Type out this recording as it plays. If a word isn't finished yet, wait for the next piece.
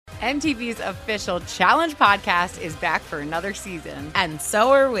MTV's official Challenge podcast is back for another season. And so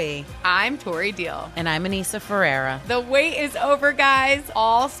are we. I'm Tori Deal. And I'm Anissa Ferreira. The wait is over, guys.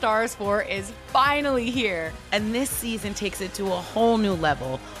 All Stars 4 is finally here. And this season takes it to a whole new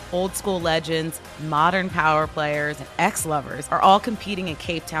level. Old school legends, modern power players, and ex-lovers are all competing in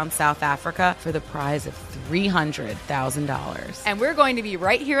Cape Town, South Africa for the prize of $300,000. And we're going to be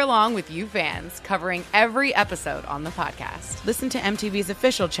right here along with you fans, covering every episode on the podcast. Listen to MTV's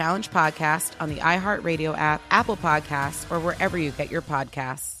official Challenge podcast on the iHeartRadio app, Apple Podcasts, or wherever you get your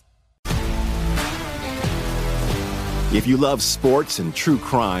podcasts. If you love sports and true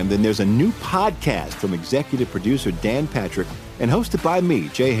crime, then there's a new podcast from executive producer Dan Patrick and hosted by me,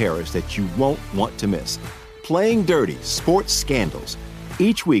 Jay Harris, that you won't want to miss. Playing Dirty: Sports Scandals.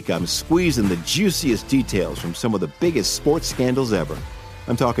 Each week, I'm squeezing the juiciest details from some of the biggest sports scandals ever.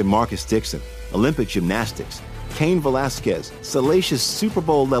 I'm talking Marcus Dixon, Olympic gymnastics, Cain Velasquez, salacious Super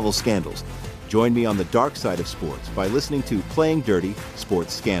Bowl-level scandals. Join me on the dark side of sports by listening to Playing Dirty: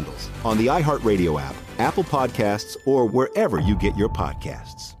 Sports Scandals on the iHeartRadio app, Apple Podcasts, or wherever you get your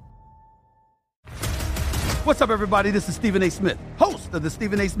podcasts. What's up, everybody? This is Stephen A. Smith, host of the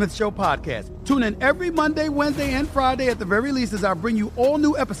Stephen A. Smith Show podcast. Tune in every Monday, Wednesday, and Friday at the very least as I bring you all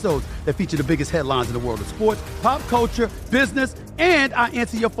new episodes that feature the biggest headlines in the world of sports, pop culture, business, and I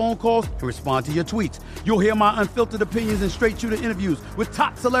answer your phone calls and respond to your tweets. You'll hear my unfiltered opinions and straight-shooter interviews with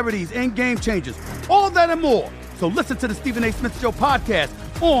top celebrities and game changers. All that and more. So listen to the Stephen A. Smith Show podcast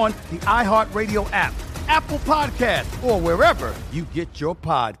on the iHeartRadio app, Apple Podcasts, or wherever you get your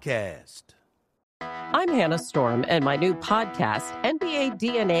podcast. I'm Hannah Storm, and my new podcast, NBA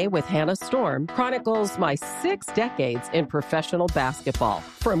DNA with Hannah Storm, chronicles my 6 decades in professional basketball.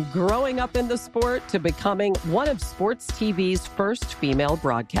 From growing up in the sport to becoming one of sports TV's first female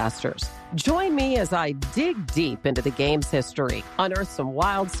broadcasters. Join me as I dig deep into the game's history, unearth some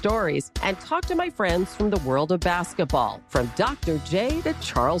wild stories, and talk to my friends from the world of basketball, from Dr. J to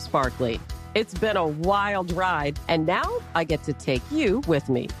Charles Barkley. It's been a wild ride, and now I get to take you with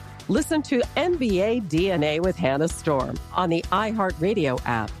me. Listen to NBA DNA with Hannah Storm on the iHeartRadio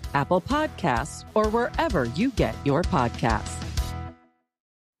app, Apple Podcasts, or wherever you get your podcasts.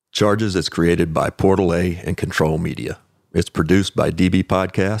 Charges is created by Portal A and Control Media. It's produced by DB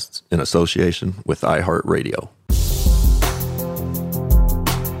Podcasts in association with iHeartRadio.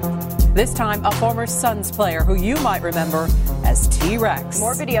 This time, a former Suns player who you might remember as T-Rex.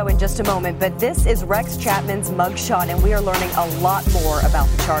 More video in just a moment, but this is Rex Chapman's mugshot, and we are learning a lot more about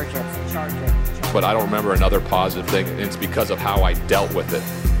the charges. But I don't remember another positive thing, and it's because of how I dealt with it.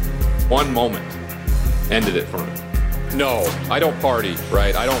 One moment ended it for me. No, I don't party,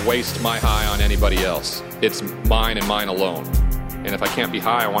 right? I don't waste my high on anybody else. It's mine and mine alone. And if I can't be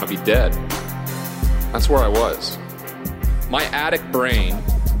high, I want to be dead. That's where I was. My addict brain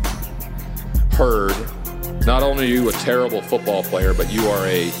heard, not only are you a terrible football player, but you are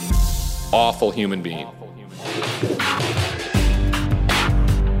a awful human being.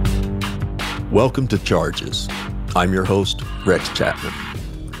 Welcome to Charges. I'm your host, Rex Chapman.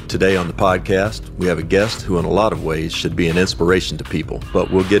 Today on the podcast, we have a guest who in a lot of ways should be an inspiration to people, but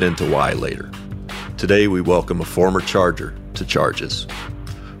we'll get into why later. Today, we welcome a former Charger to Charges.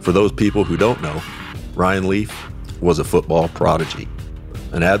 For those people who don't know, Ryan Leaf was a football prodigy,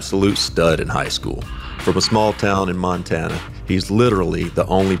 an absolute stud in high school. From a small town in Montana, he's literally the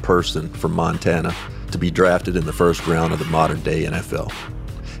only person from Montana to be drafted in the first round of the modern-day NFL.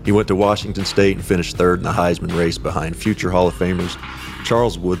 He went to Washington State and finished third in the Heisman race behind future Hall of Famers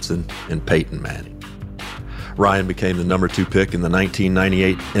Charles Woodson and Peyton Manning. Ryan became the number 2 pick in the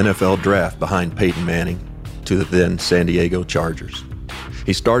 1998 NFL Draft behind Peyton Manning to the then San Diego Chargers.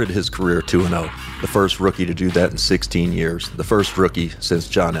 He started his career 2-0, the first rookie to do that in 16 years, the first rookie since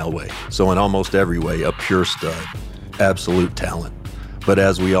John Elway. So in almost every way, a pure stud, absolute talent. But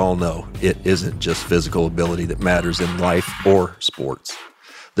as we all know, it isn't just physical ability that matters in life or sports.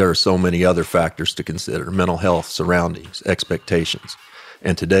 There are so many other factors to consider: mental health, surroundings, expectations.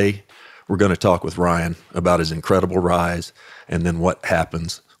 And today, we're going to talk with Ryan about his incredible rise and then what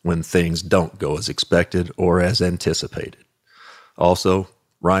happens when things don't go as expected or as anticipated. Also,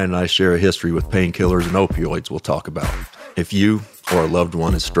 Ryan and I share a history with painkillers and opioids we'll talk about. If you or a loved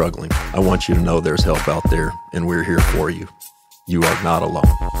one is struggling, I want you to know there's help out there, and we're here for you. You are not alone.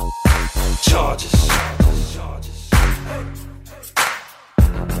 Charges.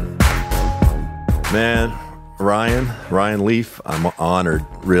 Man, Ryan Leaf, I'm honored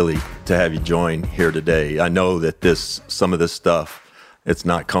really to have you join here today. I know that some of this stuff, it's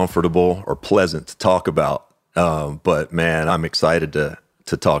not comfortable or pleasant to talk about, but man, I'm excited to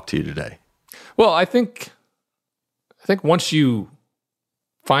talk to you today. Well, I think once you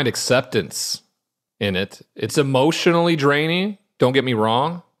find acceptance in it. It's emotionally draining, don't get me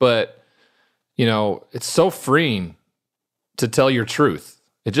wrong, but, it's so freeing to tell your truth.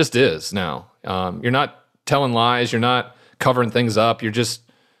 It just is now. You're not telling lies. You're not covering things up. You're just,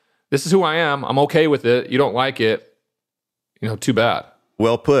 this is who I am. I'm okay with it. You don't like it. Too bad.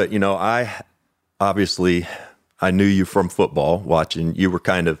 Well put. I knew you from football, watching. You were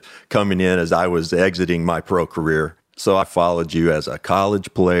kind of coming in as I was exiting my pro career. So I followed you as a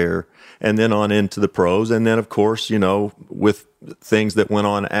college player and then on into the pros. And then, of course, with things that went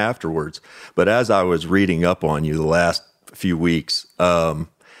on afterwards. But as I was reading up on you the last few weeks,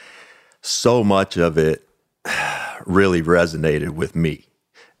 so much of it really resonated with me.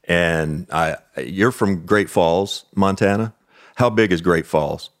 And you're from Great Falls, Montana. How big is Great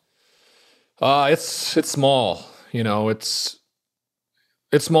Falls? It's small. It's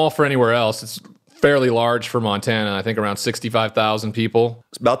small for anywhere else. It's fairly large for Montana. I think around 65,000 people.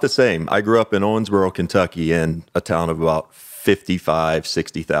 It's about the same. I grew up in Owensboro, Kentucky, in a town of about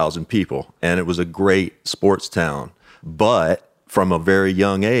 60,000 people. And it was a great sports town. But from a very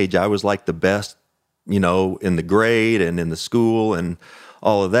young age, I was like the best, in the grade and in the school and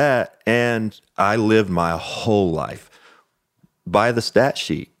all of that. And I lived my whole life by the stat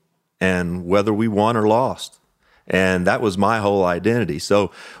sheet and whether we won or lost. And that was my whole identity.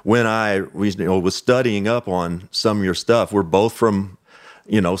 So when I was studying up on some of your stuff, we're both from,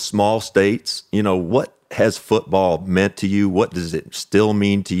 small states. What has football meant to you? What does it still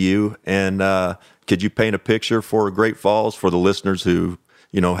mean to you? And could you paint a picture for Great Falls for the listeners who,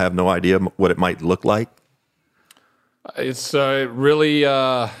 have no idea what it might look like? It's really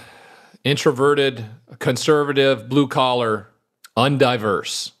introverted, conservative, blue-collar,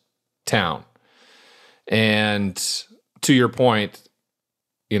 undiverse town. And to your point,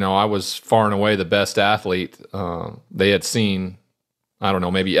 I was far and away the best athlete they had seen, I don't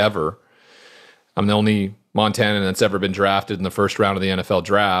know, maybe ever. I'm the only Montanan that's ever been drafted in the first round of the NFL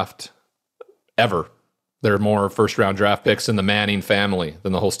draft, ever. There are more first-round draft picks in the Manning family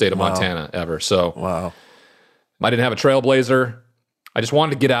than the whole state of Montana ever. So wow. I didn't have a trailblazer. I just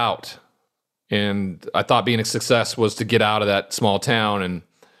wanted to get out. And I thought being a success was to get out of that small town and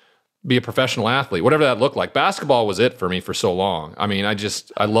be a professional athlete, whatever that looked like. Basketball was it for me for so long. I mean, I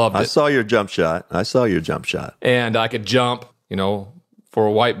loved it. I saw your jump shot. And I could jump, for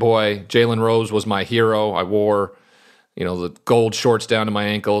a white boy. Jalen Rose was my hero. I wore, the gold shorts down to my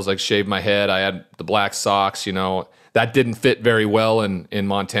ankles. I shaved my head. I had the black socks, That didn't fit very well in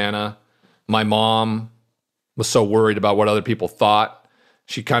Montana. My mom was so worried about what other people thought.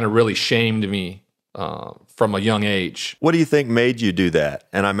 She kind of really shamed me from a young age. What do you think made you do that?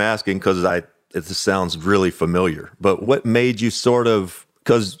 And I'm asking because it sounds really familiar, but what made you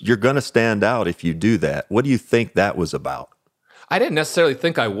because you're going to stand out if you do that. What do you think that was about? I didn't necessarily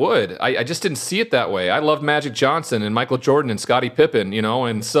think I would. I just didn't see it that way. I loved Magic Johnson and Michael Jordan and Scottie Pippen,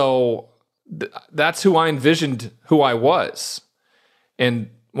 and so that's who I envisioned who I was. And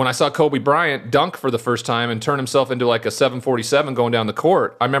when I saw Kobe Bryant dunk for the first time and turn himself into like a 747 going down the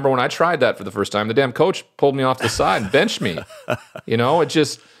court, I remember when I tried that for the first time, the damn coach pulled me off the side and benched me. I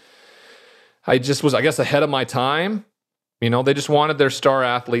just was, I guess, ahead of my time. They just wanted their star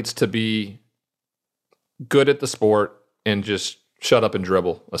athletes to be good at the sport and just shut up and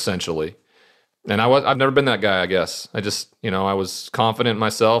dribble, essentially. And I've never been that guy, I guess. I just, I was confident in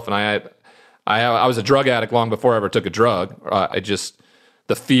myself, and I was a drug addict long before I ever took a drug.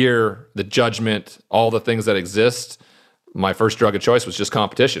 The fear, the judgment, all the things that exist, my first drug of choice was just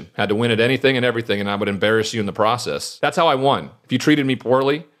competition. Had to win at anything and everything, and I would embarrass you in the process. That's how I won. If you treated me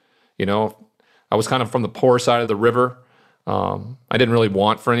poorly, I was kind of from the poor side of the river. I didn't really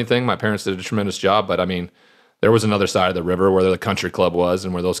want for anything. My parents did a tremendous job, but there was another side of the river where the country club was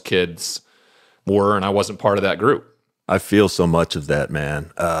and where those kids were, and I wasn't part of that group. I feel so much of that,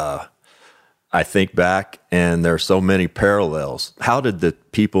 man. I think back, and there are so many parallels. How did the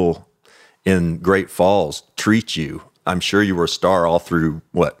people in Great Falls treat you? I'm sure you were a star all through,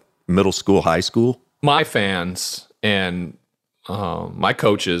 middle school, high school? My fans and my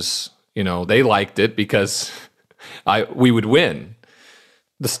coaches, they liked it because we would win.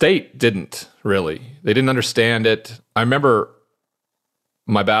 The state didn't really. They didn't understand it. I remember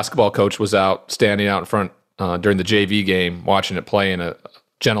my basketball coach was standing out in front during the JV game, watching it play, and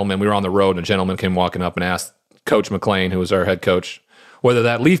we were on the road, and a gentleman came walking up and asked Coach McLean, who was our head coach, whether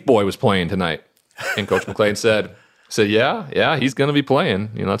that Leaf boy was playing tonight. And Coach McLean said, yeah, he's going to be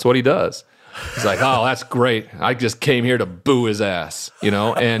playing. That's what he does. He's like, oh, that's great. I just came here to boo his ass,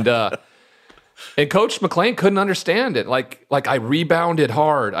 and And Coach McClain couldn't understand it. Like I rebounded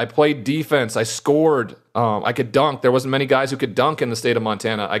hard. I played defense. I scored. I could dunk. There wasn't many guys who could dunk in the state of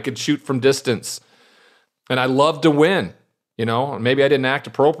Montana. I could shoot from distance. And I loved to win. Maybe I didn't act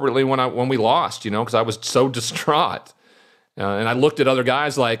appropriately when we lost, because I was so distraught. And I looked at other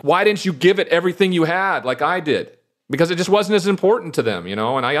guys like, why didn't you give it everything you had like I did? Because it just wasn't as important to them,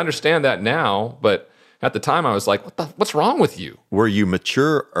 and I understand that now, but at the time I was like, what's wrong with you? Were you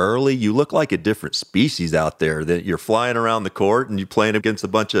mature early? You look like a different species out there, that you're flying around the court and you're playing against a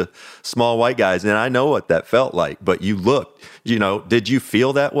bunch of small white guys. And I know what that felt like, but you looked, did you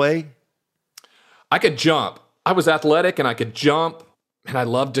feel that way? I could jump. I was athletic and I could jump and I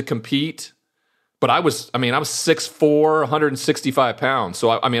loved to compete. But I was 6'4", 165 pounds. So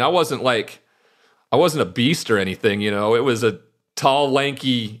I wasn't a beast or anything, It was a tall,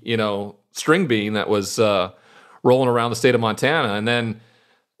 lanky, string bean that was rolling around the state of Montana.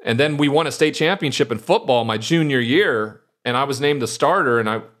 And then we won a state championship in football my junior year, and I was named the starter, and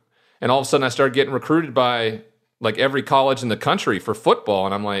all of a sudden I started getting recruited by like every college in the country for football.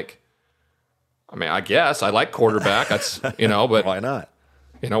 And I'm like, I guess I like quarterback. That's, but why not?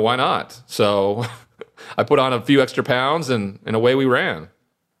 Why not? So I put on a few extra pounds and away we ran.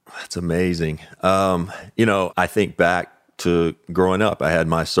 That's amazing. I think back to growing up. I had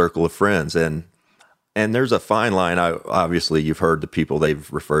my circle of friends, and there's a fine line. Obviously, you've heard the people,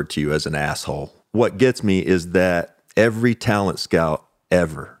 they've referred to you as an asshole. What gets me is that every talent scout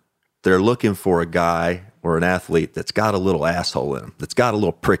ever, they're looking for a guy or an athlete that's got a little asshole in him, that's got a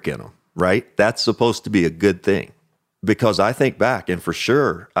little prick in him, right? That's supposed to be a good thing. Because I think back, and for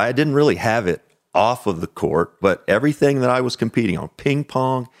sure, I didn't really have it off of the court, but everything that I was competing on, ping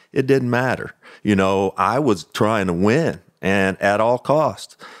pong, it didn't matter. I was trying to win, and at all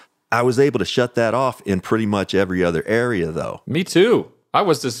costs. I was able to shut that off in pretty much every other area, though. Me too. I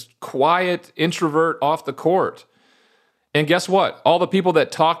was this quiet introvert off the court. And guess what? All the people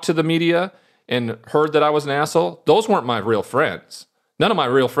that talked to the media and heard that I was an asshole, those weren't my real friends. None of my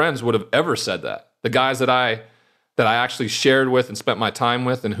real friends would have ever said that. The guys that I actually shared with and spent my time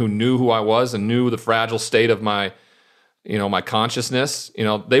with and who knew who I was and knew the fragile state of my, my consciousness,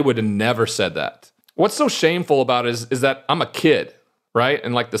 they would have never said that. What's so shameful about it is that I'm a kid, right?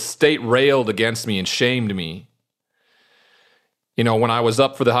 And like the state railed against me and shamed me. When I was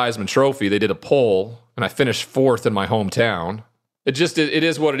up for the Heisman Trophy, they did a poll and I finished 4th in my hometown. It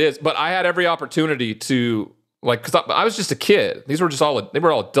is what it is. But I had every opportunity to, because I was just a kid. They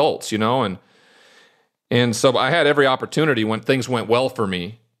were all adults, And so I had every opportunity when things went well for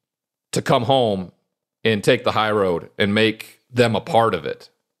me to come home and take the high road and make them a part of it.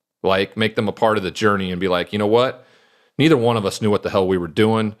 Like, make them a part of the journey and be like, you know what? Neither one of us knew what the hell we were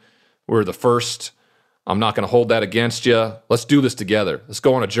doing. We were the first. I'm not going to hold that against you. Let's do this together. Let's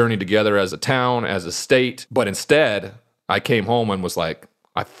go on a journey together as a town, as a state. But instead, I came home and was like,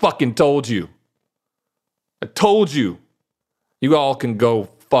 I fucking told you. I told you. You all can go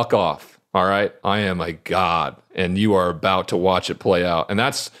fuck off. All right, I am a god, and you are about to watch it play out. And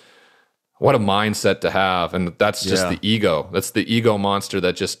that's what a mindset to have. And that's just the ego. That's the ego monster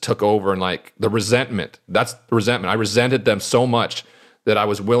that just took over, and like the resentment. That's the resentment. I resented them so much that I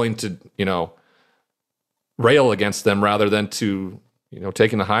was willing to, rail against them rather than to,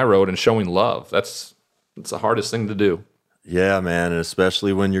 taking the high road and showing love. That's the hardest thing to do. Yeah, man, and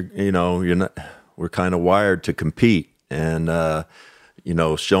especially when we're kind of wired to compete, and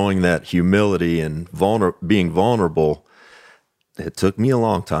showing that humility and being vulnerable, it took me a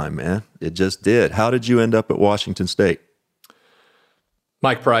long time, man. It just did. How did you end up at Washington State?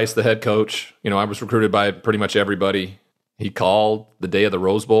 Mike Price, the head coach. I was recruited by pretty much everybody. He called the day of the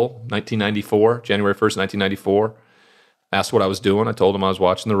Rose Bowl, 1994, January 1st, 1994. Asked what I was doing. I told him I was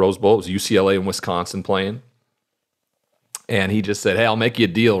watching the Rose Bowl. It was UCLA and Wisconsin playing. And he just said, hey, I'll make you a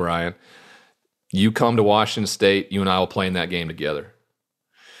deal, Ryan. You come to Washington State, you and I will play in that game together.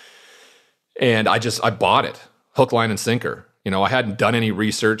 And I bought it, hook, line, and sinker. I hadn't done any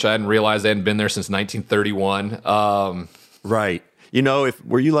research. I hadn't realized I hadn't been there since 1931. Right.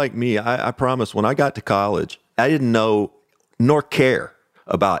 Were you like me, I promise, when I got to college, I didn't know nor care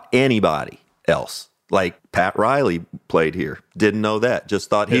about anybody else. Like Pat Riley played here. Didn't know that. Just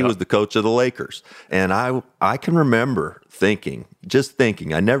thought he was the coach of the Lakers. And I can remember thinking,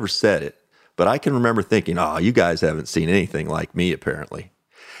 I never said it, but I can remember thinking, oh, you guys haven't seen anything like me, apparently.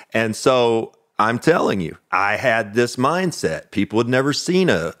 And so I'm telling you, I had this mindset. People had never seen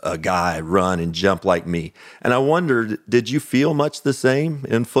a guy run and jump like me. And I wondered, did you feel much the same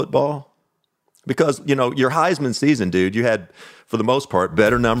in football? Because, your Heisman season, dude, you had, for the most part,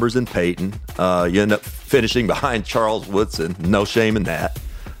 better numbers than Peyton. You end up finishing behind Charles Woodson. No shame in that.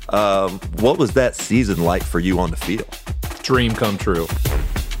 What was that season like for you on the field? Dream come true.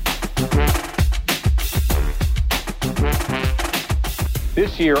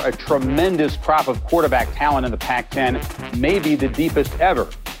 This year, a tremendous crop of quarterback talent in the Pac-10, maybe the deepest ever.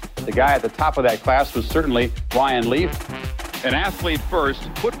 The guy at the top of that class was certainly Ryan Leaf. An athlete first,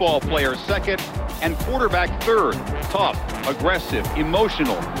 football player second, and quarterback third. Tough, aggressive,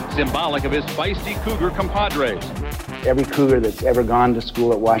 emotional, symbolic of his feisty Cougar compadres. Every Cougar that's ever gone to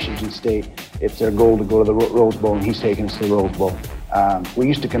school at Washington State, it's their goal to go to the Rose Bowl, and he's taken us to the Rose Bowl. We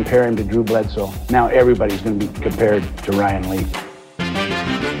used to compare him to Drew Bledsoe. Now everybody's going to be compared to Ryan Leaf.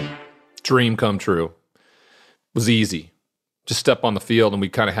 Dream come true. It was easy. Just step on the field, and we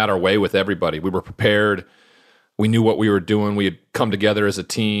kind of had our way with everybody. We were prepared. We knew what we were doing. We had come together as a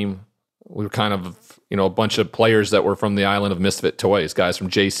team. We were kind of, a bunch of players that were from the island of misfit toys, guys from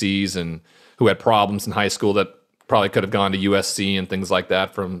JCs and who had problems in high school that probably could have gone to USC and things like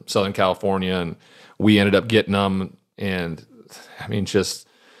that from Southern California, and we ended up getting them. And we just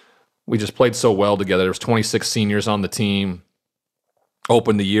played so well together. There was 26 seniors on the team.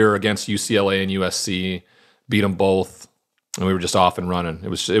 Opened the year against UCLA and USC, beat them both, and we were just off and running. It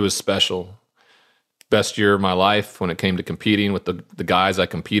was special. Best year of my life when it came to competing with the guys I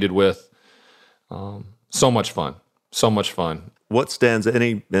competed with. So much fun. What stands,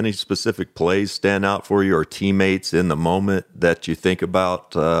 any specific plays stand out for you, or teammates in the moment that you think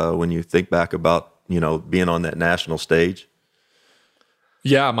about when you think back about, being on that national stage?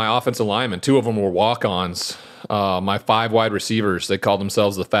 Yeah, my offensive linemen, 2 of them were walk-ons. My 5 wide receivers, they called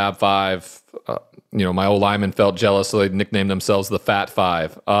themselves the Fab Five. My old linemen felt jealous, so they nicknamed themselves the Fat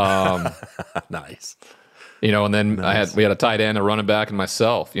Five. Nice. And then nice. we had a tight end, a running back, and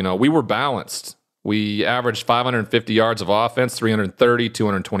myself. We were balanced. We averaged 550 yards of offense, 330,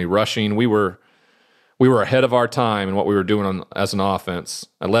 220 rushing. We were ahead of our time in what we were doing as an offense.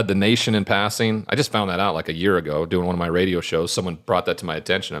 I led the nation in passing. I just found that out like a year ago doing one of my radio shows. Someone brought that to my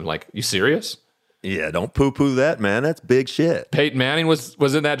attention. I'm like, you serious? Yeah, don't poo-poo that, man. That's big shit. Peyton Manning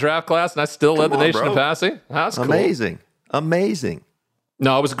was in that draft class, and I still led the nation in passing. That's cool. Amazing.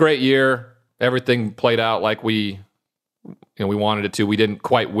 No, it was a great year. Everything played out like we wanted it to. We didn't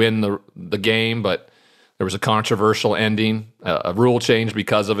quite win the game, but there was a controversial ending, a rule change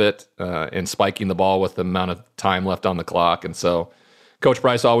because of it, and spiking the ball with the amount of time left on the clock. And so Coach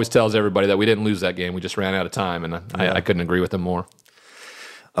Bryce always tells everybody that we didn't lose that game. We just ran out of time, and I couldn't agree with him more.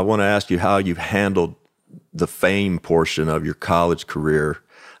 I want to ask you how you've handled the fame portion of your college career.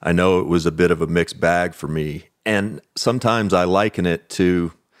 I know it was a bit of a mixed bag for me, and sometimes I liken it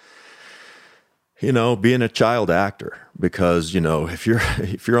to, being a child actor, because, if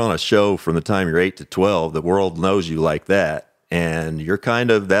you're on a show from the time you're 8 to 12, the world knows you like that, and you're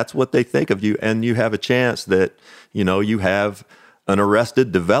that's what they think of you, and you have a chance that, you have an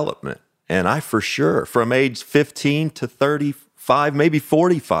arrested development. And I, for sure, from age 15 to 35, maybe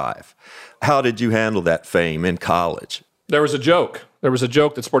 45, how did you handle that fame in college? There was a joke.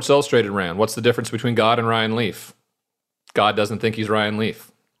 That Sports Illustrated ran. What's the difference between God and Ryan Leaf? God doesn't think he's Ryan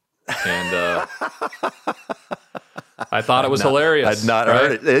Leaf. And I thought it was hilarious. I'd not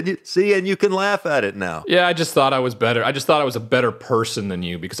heard it. And you can laugh at it now. Yeah, I just thought I was better. I just thought I was a better person than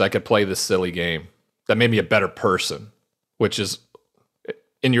you because I could play this silly game. That made me a better person, which is,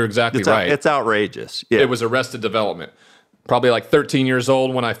 and you're exactly right. It's outrageous. Yeah. It was arrested development. Probably like 13 years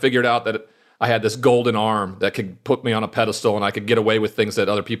old when I figured out that I had this golden arm that could put me on a pedestal and I could get away with things that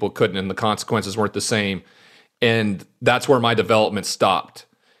other people couldn't, and the consequences weren't the same. And that's where my development stopped.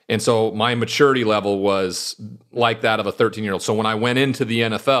 And so my maturity level was like that of a 13-year-old. So when I went into the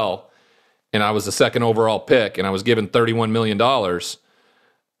NFL and I was the second overall pick and I was given $31 million,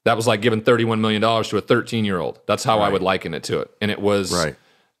 that was like giving $31 million to a 13-year-old. That's how I would liken it to it. And it was,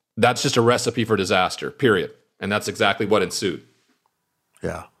 that's just a recipe for disaster, period. And that's exactly what ensued.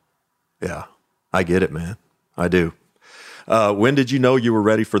 Yeah. I get it, man. I do. When did you know you were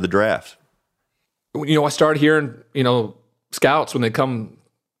ready for the draft? I started hearing, scouts when they come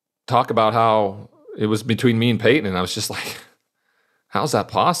talk about how it was between me and Peyton, and I was just like, how's that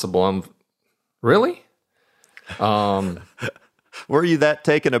possible? Really? Were you that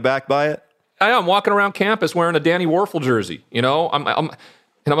taken aback by it? I'm walking around campus wearing a Danny Werfel jersey. I'm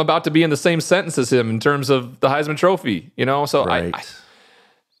about to be in the same sentence as him in terms of the Heisman Trophy. So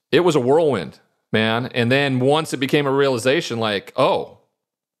it was a whirlwind, man. And then once it became a realization, like, oh,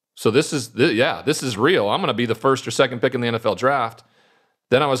 so this is real. I'm going to be the first or second pick in the NFL draft.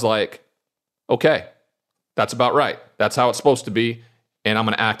 Then I was like, okay, that's about right. That's how it's supposed to be, and I'm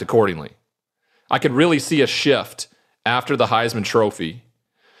going to act accordingly. I could really see a shift after the Heisman Trophy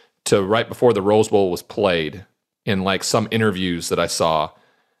to right before the Rose Bowl was played in like some interviews that I saw.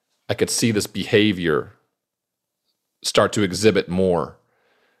 I could see this behavior start to exhibit more.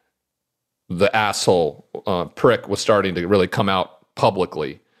 The asshole prick was starting to really come out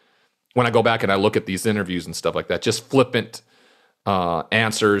publicly. When I go back and I look at these interviews and stuff like that, just flippant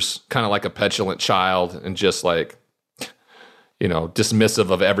answers, kind of like a petulant child, and just like, dismissive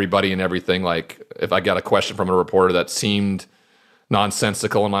of everybody and everything. Like if I got a question from a reporter that seemed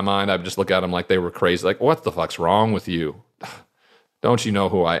nonsensical in my mind, I'd just look at them like they were crazy. Like, what the fuck's wrong with you? Don't you know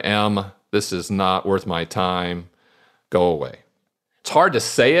who I am? This is not worth my time. Go away. It's hard to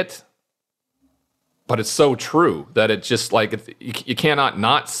say it, but it's so true that it just like, you cannot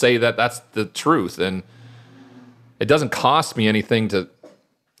not say that that's the truth. And it doesn't cost me anything to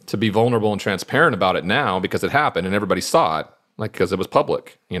be vulnerable and transparent about it now because it happened and everybody saw it, like, because it was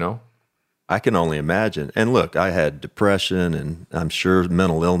public, I can only imagine. And look, I had depression and I'm sure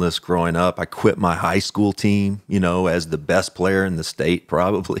mental illness growing up. I quit my high school team, as the best player in the state,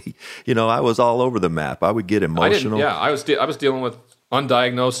 probably. I was all over the map. I would get emotional. I was dealing with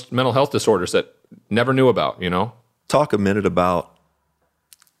undiagnosed mental health disorders that never knew about, Talk a minute about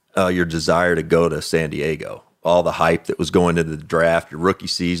your desire to go to San Diego, all the hype that was going into the draft, your rookie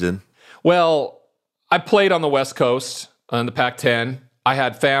season. Well, I played on the West Coast in the Pac-10. I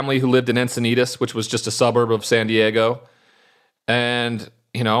had family who lived in Encinitas, which was just a suburb of San Diego. And,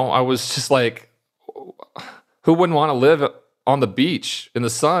 I was just like, who wouldn't want to live on the beach in the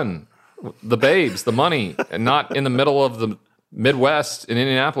sun, the babes, the money, and not in the middle of the Midwest in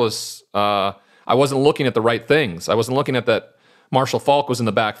Indianapolis? I wasn't looking at the right things. I wasn't looking at that Marshall Faulk was in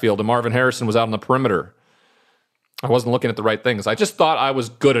the backfield and Marvin Harrison was out on the perimeter. I wasn't looking at the right things. I just thought I was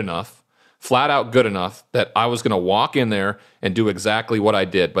good enough, flat out good enough, that I was going to walk in there and do exactly what I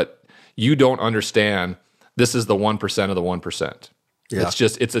did. But you don't understand. This is the 1% of the 1%. Yeah.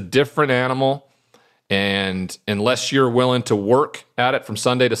 It's a different animal. And unless you're willing to work at it from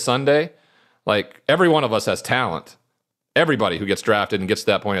Sunday to Sunday, like every one of us has talent. Everybody who gets drafted and gets to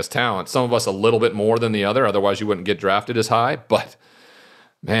that point has talent. Some of us a little bit more than the other. Otherwise, you wouldn't get drafted as high. But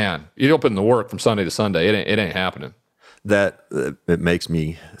man, you don't put in the work from Sunday to Sunday. It ain't happening. That it makes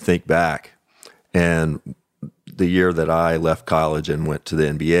me think back. And the year that I left college and went to the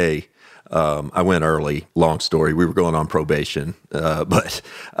NBA, I went early. Long story. We were going on probation, but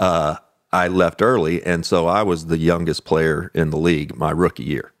I left early. And so I was the youngest player in the league my rookie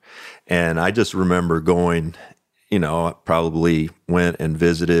year. And I just remember going, I probably went and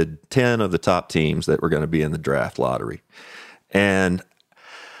visited 10 of the top teams that were going to be in the draft lottery. And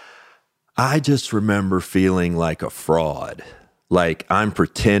I just remember feeling like a fraud, like I'm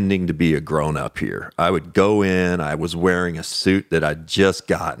pretending to be a grown-up here. I would go in, I was wearing a suit that I'd just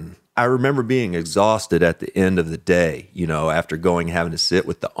gotten. I remember being exhausted at the end of the day, after having to sit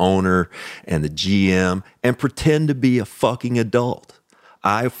with the owner and the GM and pretend to be a fucking adult.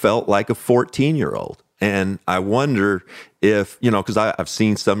 I felt like a 14-year-old. And I wonder if, because I've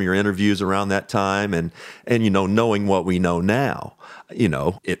seen some of your interviews around that time and knowing what we know now,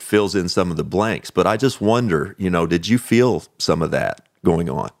 it fills in some of the blanks. But I just wonder, did you feel some of that going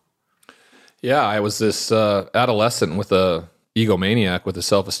on? Yeah, I was this adolescent with a egomaniac with a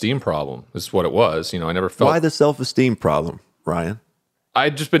self-esteem problem is what it was. I never felt... Why the self-esteem problem, Ryan?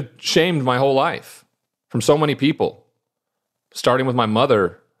 I'd just been shamed my whole life from so many people, starting with my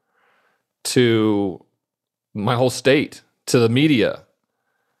mother to my whole state, to the media.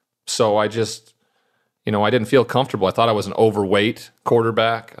 So I just, I didn't feel comfortable. I thought I was an overweight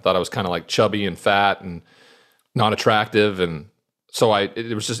quarterback. I thought I was kind of like chubby and fat and not attractive. And so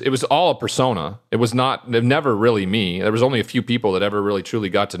it was all a persona. It was never really me. There was only a few people that ever really truly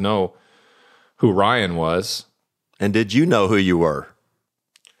got to know who Ryan was. And did you know who you were?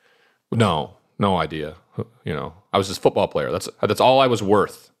 No idea. I was this football player. That's all I was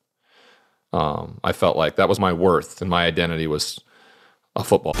worth. I felt like that was my worth, and my identity was a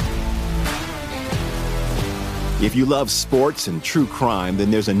football. If you love sports and true crime,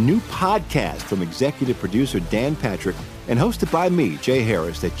 then there's a new podcast from executive producer Dan Patrick and hosted by me, Jay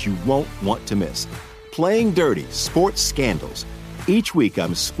Harris, that you won't want to miss. Playing Dirty: Sports Scandals. Each week,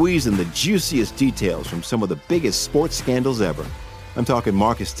 I'm squeezing the juiciest details from some of the biggest sports scandals ever. I'm talking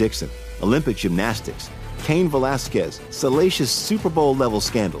Marcus Dixon, Olympic gymnastics, Cain Velasquez, salacious Super Bowl-level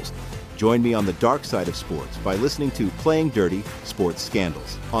scandals. Join me on the dark side of sports by listening to Playing Dirty: Sports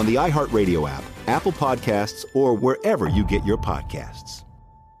Scandals on the iHeartRadio app, Apple Podcasts, or wherever you get your podcasts.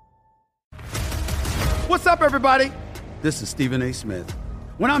 What's up, everybody? This is Stephen A. Smith.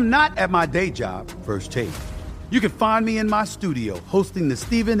 When I'm not at my day job, First Take, you can find me in my studio hosting the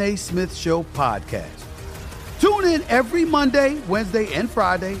Stephen A. Smith Show podcast. Tune in every Monday, Wednesday, and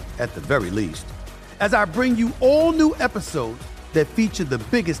Friday, at the very least, as I bring you all new episodes that feature the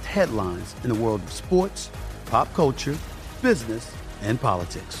biggest headlines in the world of sports, pop culture, business, and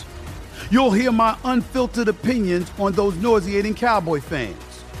politics. You'll hear my unfiltered opinions on those nauseating Cowboy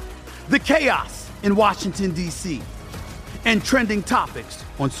fans, the chaos in Washington, D.C., and trending topics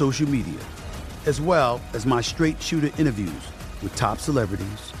on social media, as well as my straight shooter interviews with top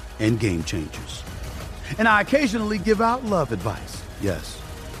celebrities and game changers. And I occasionally give out love advice. Yes,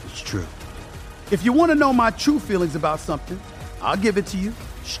 it's true. If you want to know my true feelings about something, I'll give it to you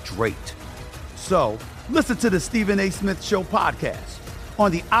straight. So listen to the Stephen A. Smith Show podcast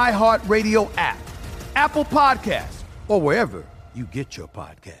on the iHeartRadio app, Apple Podcasts, or wherever you get your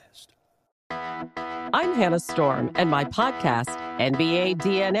podcast. I'm Hannah Storm, and my podcast, NBA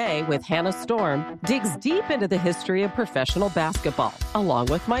DNA with Hannah Storm, digs deep into the history of professional basketball, along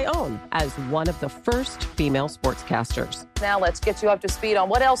with my own, as one of the first female sportscasters. Now let's get you up to speed on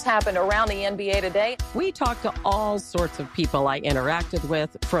what else happened around the NBA today. We talk to all sorts of people I interacted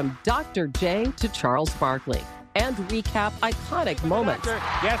with, from Dr. J to Charles Barkley, and recap iconic moments.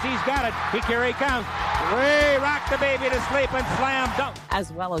 Yes, he's got it. Here he comes. Way rock the baby to sleep and slam dunk.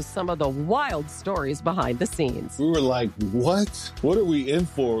 As well as some of the wild stories behind the scenes. We were like, what? What are we in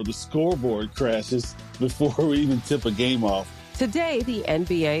for? The scoreboard crashes before we even tip a game off. Today, the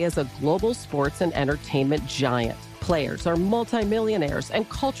NBA is a global sports and entertainment giant. Players are multimillionaires and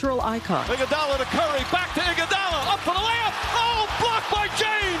cultural icons. Iguodala to Curry, back to Iguodala, up for the layup. Oh, blocked by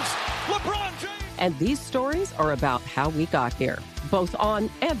James. LeBron James. And these stories are about how we got here, both on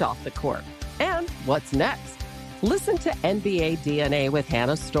and off the court. And what's next? Listen to NBA DNA with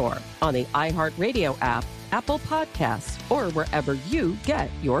Hannah Storm on the iHeartRadio app, Apple Podcasts, or wherever you get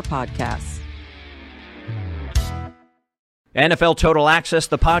your podcasts. NFL Total Access,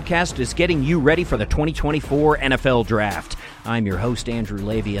 the podcast, is getting you ready for the 2024 NFL Draft. I'm your host, Andrew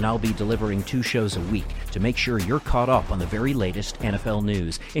Levy, and I'll be delivering 2 shows a week to make sure you're caught up on the very latest NFL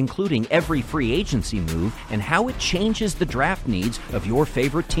news, including every free agency move and how it changes the draft needs of your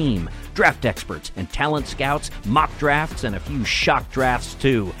favorite team. Draft experts and talent scouts, mock drafts, and a few shock drafts,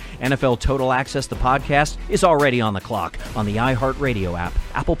 too. NFL Total Access, the podcast, is already on the clock on the iHeartRadio app,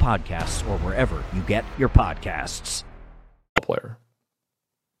 Apple Podcasts, or wherever you get your podcasts. Player.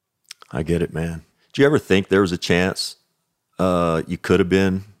 I get it, man. Did you ever think there was a chance you could have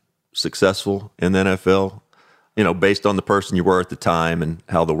been successful in the NFL, you know, based on the person you were at the time and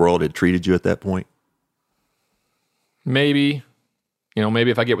how the world had treated you at that point? Maybe. You know, maybe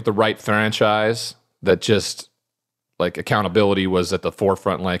if I get with the right franchise that just, like, accountability was at the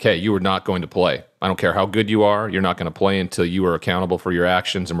forefront, like, hey, you are not going to play. I don't care how good you are. You're not going to play until you are accountable for your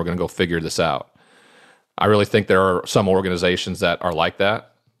actions, and we're going to go figure this out. I really think there are some organizations that are like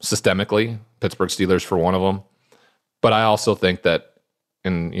that systemically. Pittsburgh Steelers for one of them. But I also think that,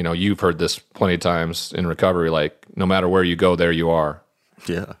 and you know, you've heard this plenty of times in recovery, like no matter where you go, there you are.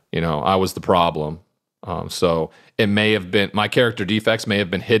 Yeah. You know, I was the problem. So it may have been, my character defects may have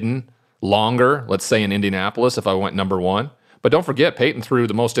been hidden longer, let's say in Indianapolis if I went number 1. But don't forget, Peyton threw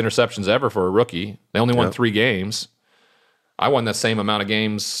the most interceptions ever for a rookie. They only won 3 games. I won that same amount of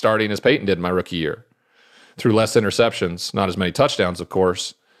games starting as Peyton did in my rookie year. Through less interceptions, not as many touchdowns, of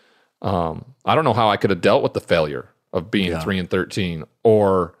course. I don't know how I could have dealt with the failure of being 3-13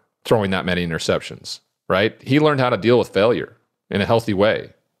 or throwing that many interceptions, right? He learned how to deal with failure in a healthy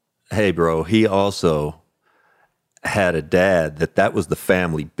way. Hey, bro, he also had a dad that was the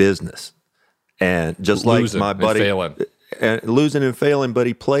family business. And just losing like my buddy, and losing and failing, but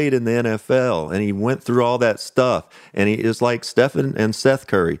he played in the NFL and he went through all that stuff. And he is like Stephen and Seth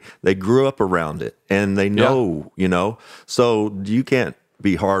Curry. They grew up around it and they know, you know. So you can't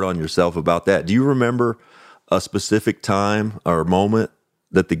be hard on yourself about that. Do you remember a specific time or moment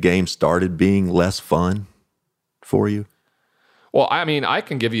that the game started being less fun for you? Well, I mean, I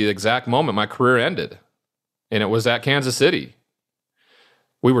can give you the exact moment my career ended, and it was at Kansas City.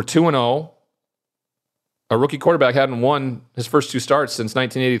 We were 2-0. A rookie quarterback hadn't won his first 2 starts since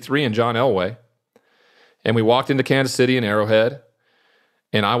 1983 in John Elway. And we walked into Kansas City in Arrowhead,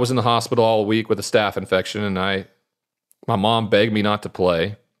 and I was in the hospital all week with a staph infection, and my mom begged me not to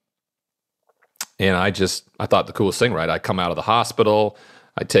play. And I thought the coolest thing, right? I'd come out of the hospital,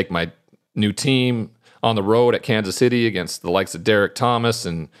 I'd take my new team on the road at Kansas City against the likes of Derek Thomas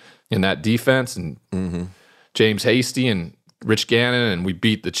and in that defense, and James Hasty and Rich Gannon, and we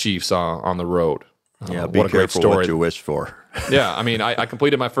beat the Chiefs on the road. Yeah, be what a great careful story. what you wish for. Yeah, I mean, I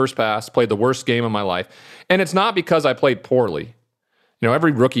completed my first pass, played the worst game of my life. And it's not because I played poorly. You know,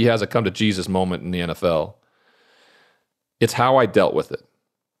 every rookie has a come-to-Jesus moment in the NFL. It's how I dealt with it.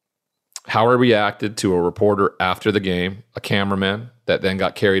 How I reacted to a reporter after the game, a cameraman that then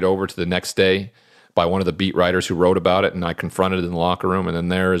got carried over to the next day by one of the beat writers who wrote about it, and I confronted it in the locker room. And then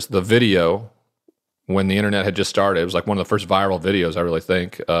there's the video when the internet had just started. It was like one of the first viral videos, I really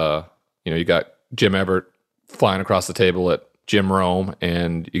think. You got Jim Everett flying across the table at Jim Rome,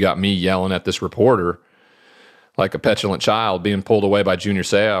 and you got me yelling at this reporter like a petulant child being pulled away by Junior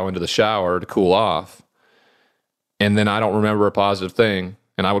Seau into the shower to cool off. And then I don't remember a positive thing,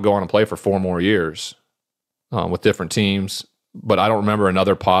 and I would go on and play for 4 more years with different teams, but I don't remember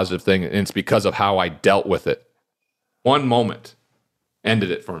another positive thing, and it's because of how I dealt with it. One moment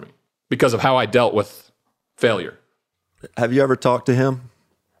ended it for me because of how I dealt with failure. Have you ever talked to him,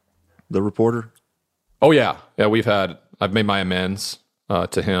 the reporter? Oh, yeah. Yeah, I've made my amends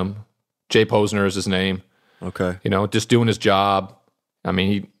to him. Jay Posner is his name. Okay. Just doing his job. I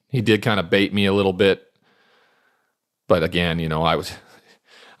mean, he did kind of bait me a little bit. But again, I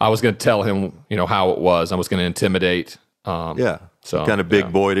was going to tell him, how it was. I was going to intimidate. So kind of big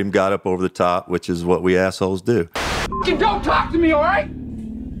yeah. boyed him, got up over the top, which is what we assholes do. Don't talk to me, all right?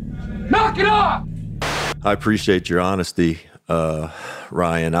 Knock it off! I appreciate your honesty,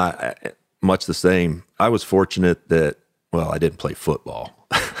 Ryan. I much the same. I was fortunate that, I didn't play football.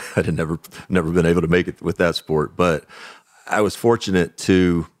 I'd never been able to make it with that sport, but I was fortunate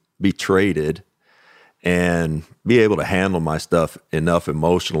to be traded and be able to handle my stuff enough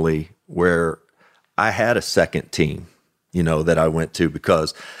emotionally where I had a second team, that I went to,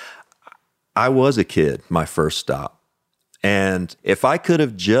 because I was a kid, my first stop. And if I could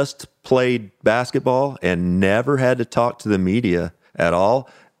have just played basketball and never had to talk to the media at all,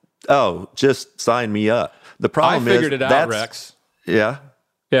 just sign me up. The problem is, I figured it out, Rex. Yeah.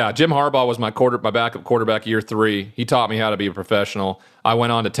 Yeah, Jim Harbaugh was my backup quarterback year 3. He taught me how to be a professional. I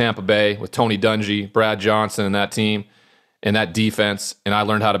went on to Tampa Bay with Tony Dungy, Brad Johnson, and that team and that defense, and I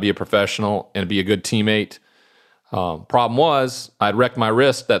learned how to be a professional and be a good teammate. Problem was, I'd wrecked my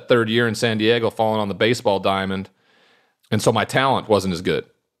wrist that 3rd year in San Diego, falling on the baseball diamond, and so my talent wasn't as good.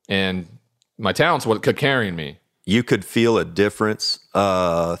 And my talent's what could carry me. You could feel a difference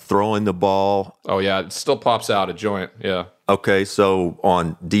throwing the ball. Oh, yeah, it still pops out a joint, yeah. Okay, so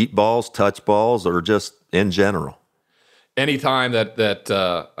on deep balls, touch balls, or just in general? Anytime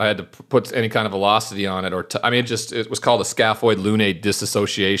that I had to put any kind of velocity on it, it was called a scaphoid lunate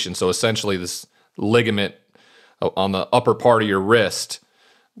disassociation. So essentially this ligament on the upper part of your wrist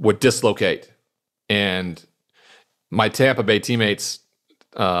would dislocate. And my Tampa Bay teammates,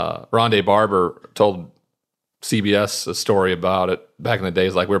 Rondé Barber told CBS a story about it back in the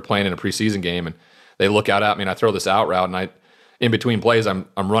days, like we were playing in a preseason game, and they look out at me, and I throw this out route, and in between plays, I'm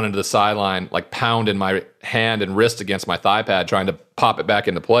running to the sideline, like pounding my hand and wrist against my thigh pad, trying to pop it back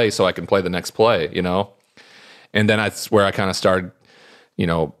into play so I can play the next play, And then that's where I kind of started,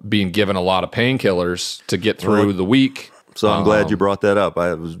 being given a lot of painkillers to get through the week. So I'm glad you brought that up.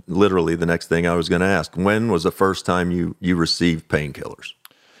 I was literally the next thing I was going to ask. When was the first time you received painkillers?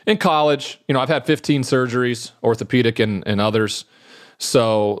 In college. I've had 15 surgeries, orthopedic and others.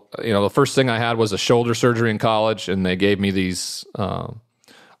 So, the first thing I had was a shoulder surgery in college, and they gave me these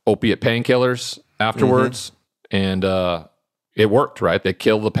opiate painkillers afterwards, and it worked, right? They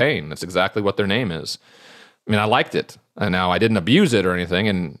kill the pain. That's exactly what their name is. I mean, I liked it. And now I didn't abuse it or anything,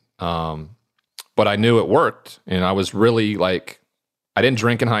 and but I knew it worked, and I was really I didn't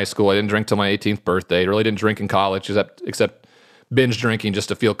drink in high school. I didn't drink till my 18th birthday. I really didn't drink in college except binge drinking just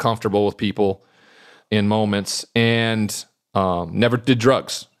to feel comfortable with people in moments, and never did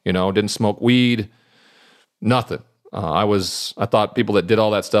drugs, didn't smoke weed, nothing. I thought people that did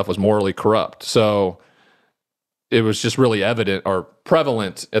all that stuff was morally corrupt. So it was just really evident or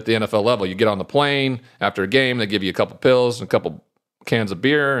prevalent at the NFL level. You get on the plane after a game, they give you a couple pills and a couple cans of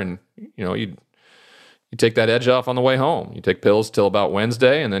beer, and you take that edge off on the way home. You take pills till about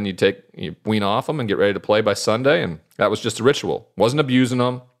Wednesday, and then you wean off them and get ready to play by Sunday, and that was just a ritual. Wasn't abusing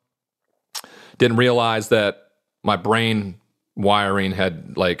them. Didn't realize that my brain wiring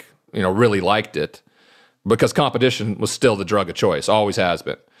had really liked it, because competition was still the drug of choice, always has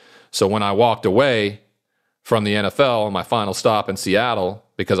been. So when I walked away from the NFL on my final stop in Seattle,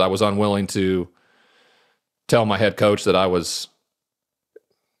 because I was unwilling to tell my head coach that I was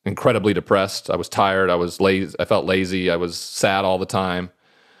incredibly depressed, I was tired, I was lazy, I felt lazy, I was sad all the time,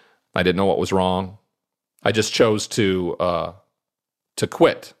 I didn't know what was wrong. I just chose to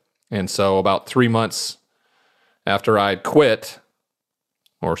quit. And so about 3 months after I'd quit,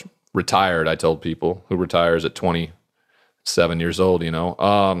 or retired, I told people, who retires at 27 years old,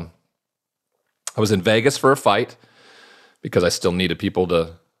 I was in Vegas for a fight because I still needed people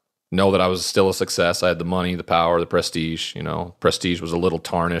to know that I was still a success. I had the money, the power, the prestige. Prestige was a little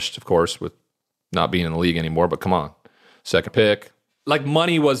tarnished, of course, with not being in the league anymore, but come on. Second pick.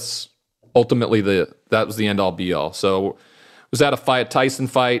 Money was ultimately that was the end-all be-all. So was at a Tyson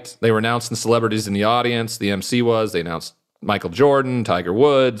fight. They were announcing celebrities in the audience. The MC they announced Michael Jordan, Tiger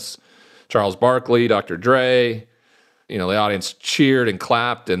Woods, Charles Barkley, Dr. Dre. The audience cheered and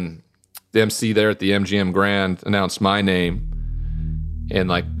clapped, and the MC there at the MGM Grand announced my name. And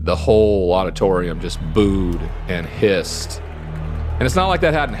like the whole auditorium just booed and hissed. And it's not like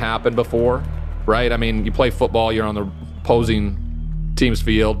that hadn't happened before, right? I mean, you play football, you're on the opposing team's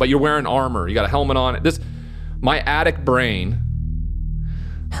field, but you're wearing armor. You got a helmet on. My addict brain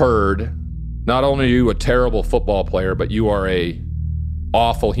heard, not only are you a terrible football player, but you are a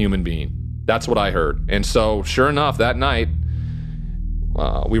awful human being. That's what I heard. And so sure enough, that night,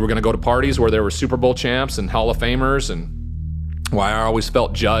 we were going to go to parties where there were Super Bowl champs and Hall of Famers, and why I always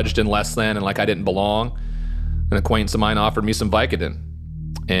felt judged and less than and like I didn't belong. An acquaintance of mine offered me some Vicodin,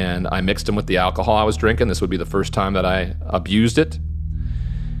 and I mixed them with the alcohol I was drinking. This would be the first time that I abused it.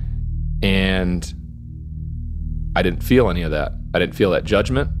 And I didn't feel any of that. I didn't feel that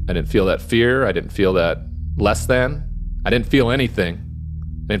judgment. I didn't feel that fear. I didn't feel that less than. I didn't feel anything.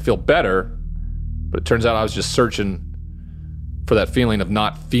 I didn't feel better, but it turns out I was just searching for that feeling of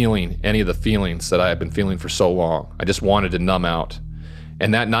not feeling any of the feelings that I had been feeling for so long. I just wanted to numb out.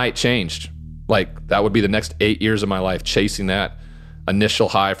 And that night changed. Like, that would be the next 8 years of my life, chasing that initial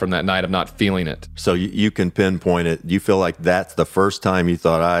high from that night of not feeling it. So you can pinpoint it. You feel like that's the first time you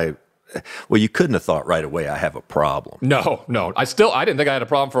thought you couldn't have thought right away, I have a problem. No. I didn't think I had a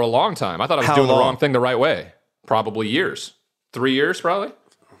problem for a long time. I thought I was doing the wrong thing the right way. Probably years. 3 years, probably.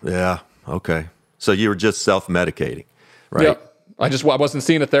 Yeah. Okay. So you were just self-medicating, right? Yep. I wasn't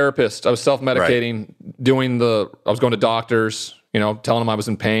seeing a therapist. I was self-medicating, right. I was going to doctors, telling them I was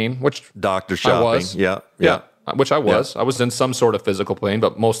in pain, which doctor shopping. I was. Yeah. Which I was. Yeah. I was in some sort of physical pain,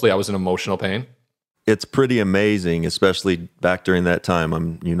 but mostly I was in emotional pain. It's pretty amazing, especially back during that time.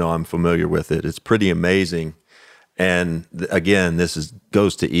 I'm familiar with it. It's pretty amazing. And again, this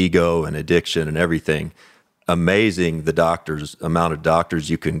goes to ego and addiction and everything. Amazing the amount of doctors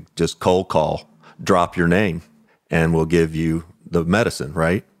you can just cold call, drop your name, and we'll give you the medicine,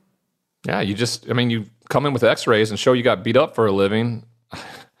 right? Yeah, you come in with x-rays and show you got beat up for a living,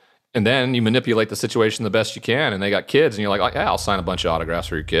 and then you manipulate the situation the best you can, and they got kids, and you're like, yeah, I'll sign a bunch of autographs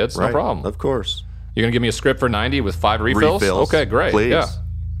for your kids, right. No problem. Of course. You're going to give me a script for 90 with 5 refills? Okay, great. Please. Yeah.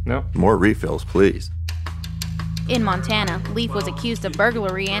 No. More refills, please. In Montana, Leaf was accused of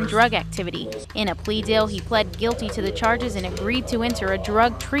burglary and drug activity. In a plea deal, he pled guilty to the charges and agreed to enter a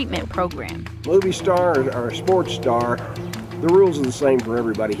drug treatment program. Movie star or a sports star, the rules are the same for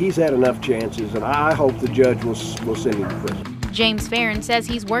everybody. He's had enough chances, and I hope the judge will send him to prison. James Farron says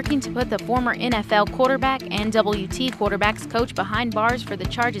he's working to put the former NFL quarterback and WT quarterback's coach behind bars for the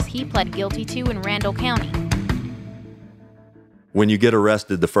charges he pled guilty to in Randall County. When you get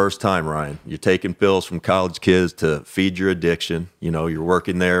arrested the first time, Ryan, you're taking pills from college kids to feed your addiction. You're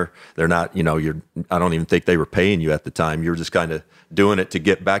working there. They're not, I don't even think they were paying you at the time. You were just kind of doing it to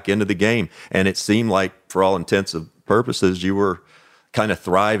get back into the game. And it seemed like, for all intents and purposes, you were kind of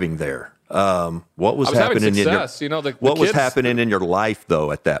thriving there. What was happening was happening in your life,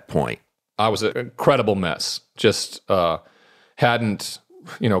 though, at that point? I was an incredible mess. Just hadn't,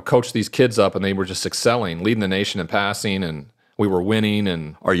 coached these kids up, and they were just excelling, leading the nation in passing, and we were winning.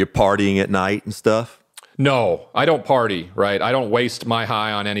 And are you partying at night and stuff? No, I don't party, right? I don't waste my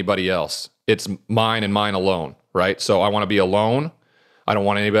high on anybody else. It's mine and mine alone, right? So I want to be alone. I don't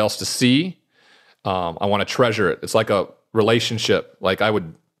want anybody else to see. I want to treasure it. It's like a relationship. Like, I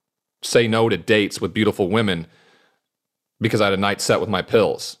would say no to dates with beautiful women because I had a night set with my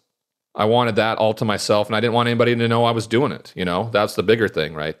pills. I wanted that all to myself, and I didn't want anybody to know I was doing it. That's the bigger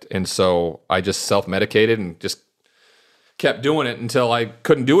thing, right? And so I just self-medicated and just kept doing it until I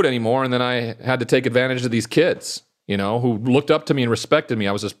couldn't do it anymore. And then I had to take advantage of these kids, who looked up to me and respected me.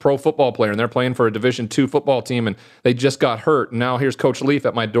 I was this pro football player, and they're playing for a Division II football team, and they just got hurt. And now here's Coach Leaf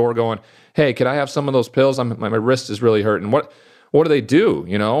at my door going, hey, can I have some of those pills? My wrist is really hurting. What do they do?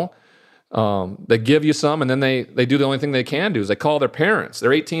 They give you some, and then they do the only thing they can do is they call their parents.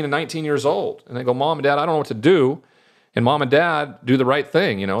 They're 18 and 19 years old, and they go, Mom and Dad, I don't know what to do. And Mom and Dad do the right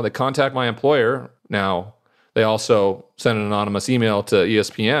thing. They contact my employer. Now, they also send an anonymous email to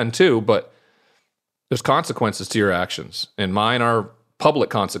ESPN too, but there's consequences to your actions, and mine are public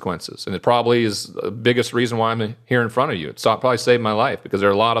consequences. And it probably is the biggest reason why I'm here in front of you. It's probably saved my life, because there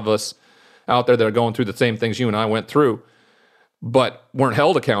are a lot of us out there that are going through the same things you and I went through, but weren't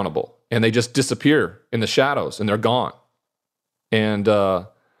held accountable, and they just disappear in the shadows, and they're gone. And so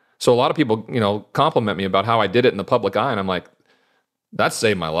a lot of people, compliment me about how I did it in the public eye, and I'm like, that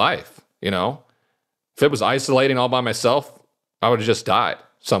saved my life, If it was isolating all by myself, I would have just died.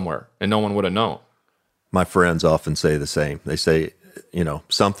 somewhere and no one would have known. My friends often say the same. They say,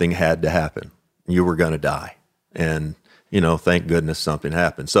 something had to happen. You were going to die. And, thank goodness something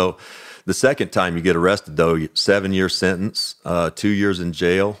happened. So the second time you get arrested, though, 7-year sentence, 2 years in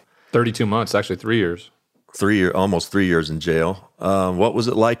jail. 32 months, actually 3 years. Almost 3 years in jail. What was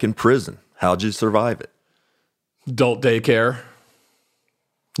it like in prison? How'd you survive it? Adult daycare.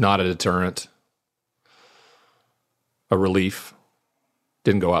 Not a deterrent. A relief.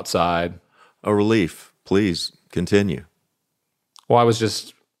 Didn't go outside. A relief. Please continue. Well, I was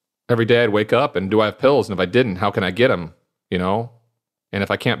just, every day I'd wake up and do I have pills? And if I didn't, how can I get them? And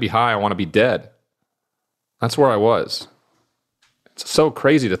if I can't be high, I want to be dead. That's where I was. It's so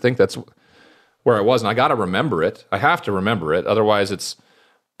crazy to think that's where I was. And I got to remember it. I have to remember it. Otherwise it's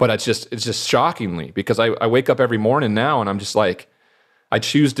just shockingly, because I wake up every morning now and I'm just like, I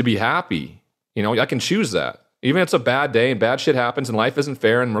choose to be happy. I can choose that. Even if it's a bad day and bad shit happens and life isn't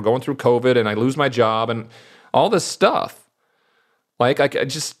fair and we're going through COVID and I lose my job and all this stuff. Like I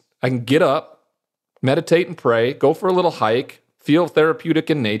can get up, meditate and pray, go for a little hike, feel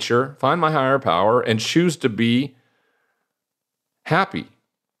therapeutic in nature, find my higher power, and choose to be happy.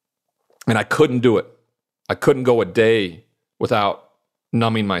 And I couldn't do it. I couldn't go a day without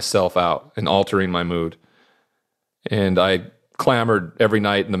numbing myself out and altering my mood. And I clamored every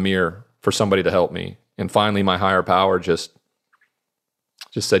night in the mirror for somebody to help me. And finally, my higher power just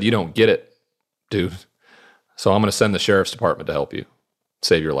said, you don't get it, dude. So I'm going to send the sheriff's department to help you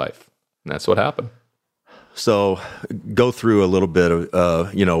save your life. And that's what happened. So go through a little bit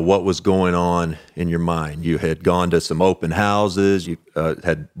of, what was going on in your mind. You had gone to some open houses. You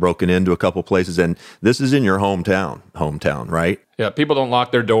had broken into a couple places. And this is in your hometown, right? Yeah, people don't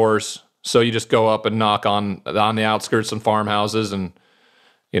lock their doors. So you just go up and knock on the outskirts and farmhouses. And,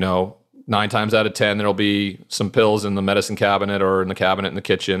 9 times out of 10, there'll be some pills in the medicine cabinet or in the cabinet in the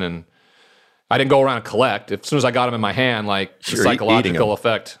kitchen. And I didn't go around and collect. As soon as I got them in my hand, like the psychological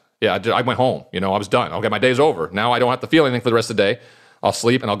effect. Yeah, I went home. I was done. Okay, my day's over. Now I don't have to feel anything for the rest of the day. I'll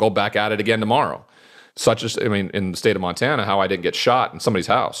sleep and I'll go back at it again tomorrow. In the state of Montana, how I didn't get shot in somebody's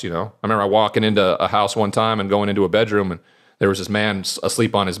house, I remember walking into a house one time and going into a bedroom and there was this man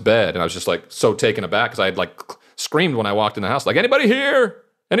asleep on his bed. And I was just like so taken aback because I had like screamed when I walked in the house, like, anybody here?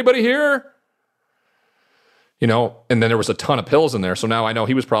 Anybody here? And then there was a ton of pills in there. So now I know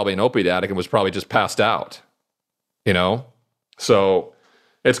he was probably an opiate addict and was probably just passed out, So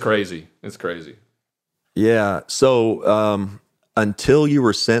it's crazy. It's crazy. Yeah. So until you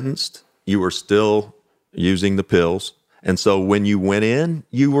were sentenced, you were still using the pills. And so when you went in,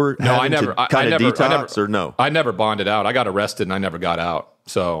 you were detox or no? I never bonded out. I got arrested and I never got out.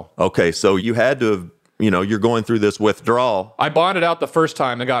 So okay. So you had to have, you're going through this withdrawal. I bonded out the first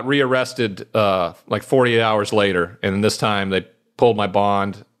time and got rearrested like 48 hours later. And this time they pulled my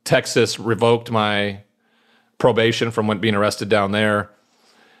bond. Texas revoked my probation from being arrested down there.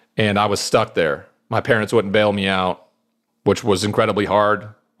 And I was stuck there. My parents wouldn't bail me out, which was incredibly hard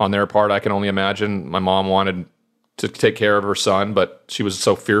on their part, I can only imagine. My mom wanted to take care of her son, but she was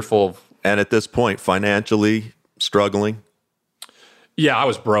so fearful. And at this point, financially struggling? Yeah, I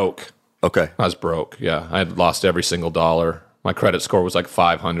was broke. Okay. I was broke, yeah. I had lost every single dollar. My credit score was like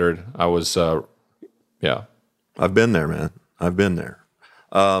 500. I was, yeah. I've been there, man. I've been there.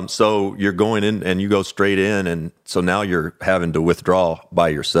 So you're going in and you go straight in, and so now you're having to withdraw by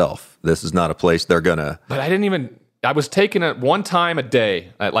yourself. This is not a place they're going to... But I was taking it one time a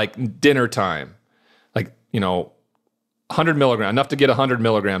day at like dinner time, like, 100 milligrams, enough to get 100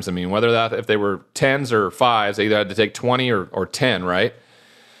 milligrams in me. Whether if they were 10s or 5s, they either had to take 20 or 10, right?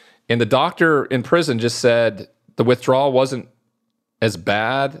 And the doctor in prison just said the withdrawal wasn't as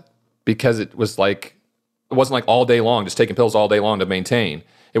bad because it wasn't like all day long, just taking pills all day long to maintain.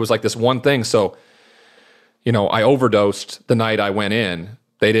 It was like this one thing. So, I overdosed the night I went in.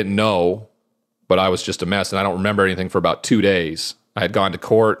 They didn't know, but I was just a mess, and I don't remember anything for about 2 days. I had gone to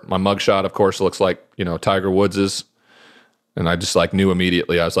court. My mugshot, of course, looks like, Tiger Woods's. And I just knew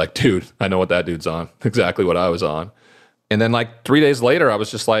immediately. I was like, dude, I know what that dude's on. Exactly what I was on. And then 3 days later, I was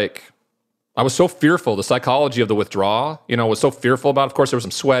just I was so fearful. The psychology of the withdrawal, was so fearful about it. Of course, there was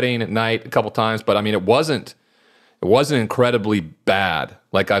some sweating at night a couple times, but it wasn't incredibly bad.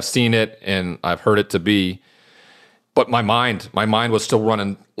 Like I've seen it and I've heard it to be. But my mind was still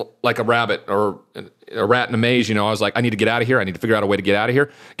running like a rabbit or a rat in a maze. I was like, I need to get out of here. I need to figure out a way to get out of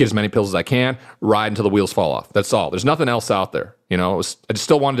here, get as many pills as I can, ride until the wheels fall off. That's all. There's nothing else out there. I just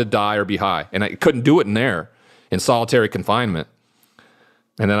still wanted to die or be high. And I couldn't do it in there in solitary confinement.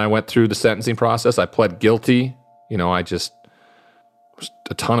 And then I went through the sentencing process. I pled guilty. There's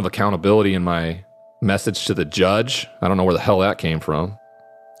a ton of accountability in my message to the judge. I don't know where the hell that came from.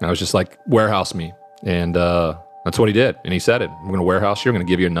 And I was just like, warehouse me. And that's what he did. And he said it. I'm going to warehouse you. I'm going to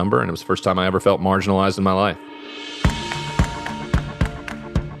give you a number. And it was the first time I ever felt marginalized in my life.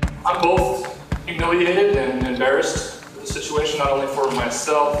 I'm both humiliated and embarrassed with the situation, not only for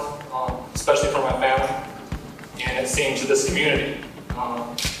myself, especially for my family, and it seems to this community.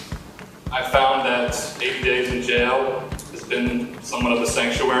 I found that 80 days in jail has been somewhat of a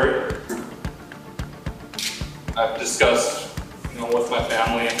sanctuary. I've discussed, with my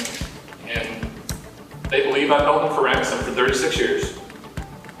family, and they believe I've held them for ransom for 36 years.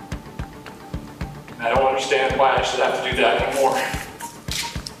 And I don't understand why I should have to do that anymore.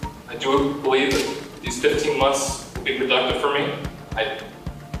 I do believe that these 15 months will be productive for me. I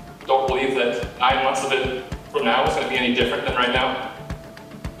don't believe that 9 months of it from now is going to be any different than right now.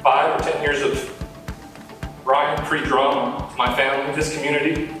 5 or 10 years of Ryan free drama, my family, this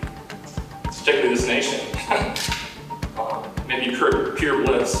community, particularly this nation, maybe pure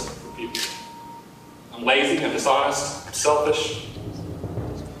bliss for people. I'm lazy, I'm dishonest, I'm selfish.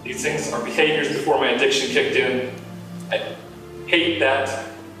 These things are behaviors before my addiction kicked in. I hate that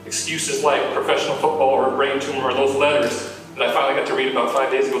excuses like professional football or a brain tumor or those letters that I finally got to read about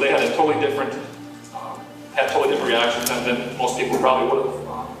 5 days ago. They had a totally different reactions than most people probably would have.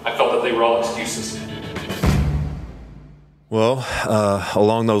 I felt that they were all excuses. Well,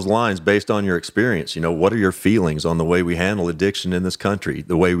 along those lines, based on your experience, what are your feelings on the way we handle addiction in this country,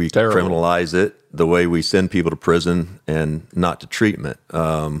 the way we criminalize it, the way we send people to prison and not to treatment,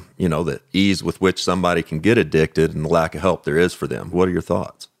 the ease with which somebody can get addicted and the lack of help there is for them? What are your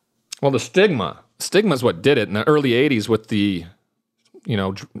thoughts? Well, the stigma is what did it in the early 80s with the,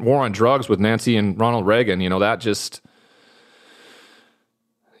 war on drugs with Nancy and Ronald Reagan.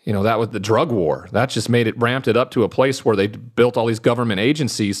 That was the drug war. That just ramped it up to a place where they built all these government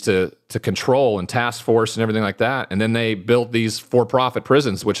agencies to control and task force and everything like that. And then they built these for-profit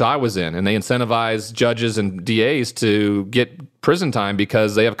prisons, which I was in, and they incentivized judges and DAs to get prison time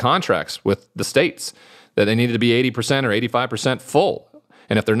because they have contracts with the states that they needed to be 80% or 85% full.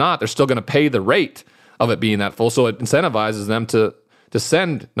 And if they're not, they're still going to pay the rate of it being that full. So it incentivizes them to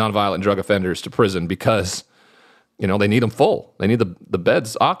send nonviolent drug offenders to prison because they need them full. They need the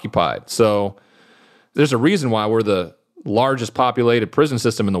beds occupied. So there's a reason why we're the largest populated prison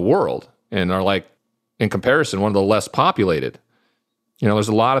system in the world and are, in comparison, one of the less populated. There's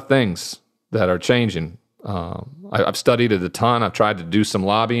a lot of things that are changing. I've studied it a ton. I've tried to do some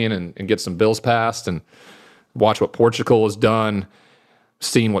lobbying and get some bills passed and watch what Portugal has done,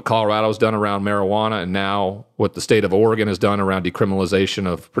 seen what Colorado's done around marijuana, and now what the state of Oregon has done around decriminalization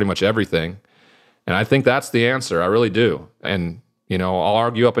of pretty much everything. And I think that's the answer. I really do. And, I'll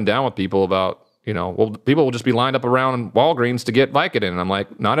argue up and down with people about, people will just be lined up around Walgreens to get Vicodin. And I'm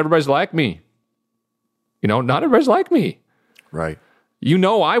like, not everybody's like me. Not everybody's like me. Right.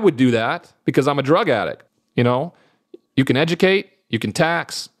 I would do that because I'm a drug addict. You can educate, you can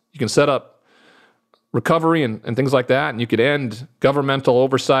tax, you can set up recovery and things like that. And you could end governmental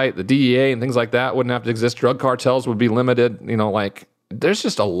oversight, the DEA and things like that wouldn't have to exist. Drug cartels would be limited. There's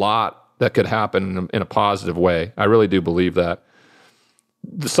just a lot that could happen in a positive way. I really do believe that.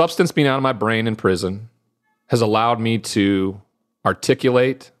 The substance being out of my brain in prison has allowed me to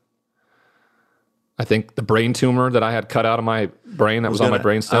articulate, I think, the brain tumor that I had cut out of my brain that was on my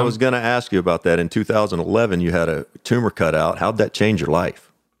brainstem. I was going to ask you about that. In 2011, you had a tumor cut out. How'd that change your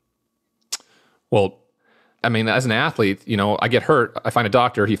life? Well, as an athlete, I get hurt, I find a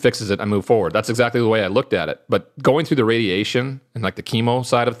doctor, he fixes it, I move forward. That's exactly the way I looked at it. But going through the radiation and the chemo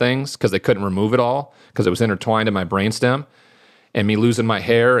side of things, because they couldn't remove it all, because it was intertwined in my brainstem, and me losing my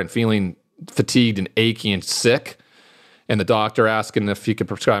hair and feeling fatigued and achy and sick, and the doctor asking if he could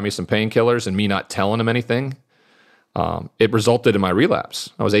prescribe me some painkillers and me not telling him anything, it resulted in my relapse.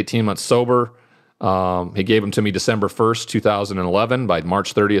 I was 18 months sober. He gave them to me December 1st, 2011. By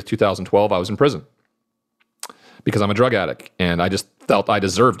March 30th, 2012, I was in prison. Because I'm a drug addict, and I just felt I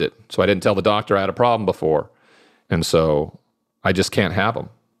deserved it. So I didn't tell the doctor I had a problem before. And so I just can't have them.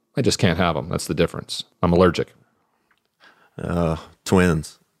 I just can't have them. That's the difference. I'm allergic.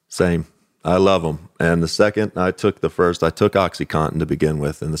 Twins, same. I love them. And the second I took OxyContin to begin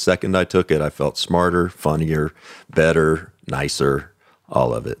with. And the second I took it, I felt smarter, funnier, better, nicer,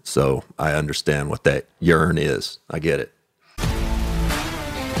 all of it. So I understand what that yearn is. I get it.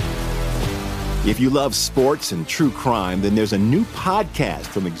 If you love sports and true crime, then there's a new podcast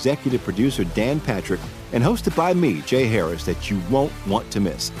from executive producer Dan Patrick and hosted by me, Jay Harris, that you won't want to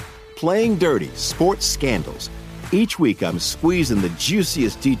miss. Playing Dirty: Sports Scandals. Each week, I'm squeezing the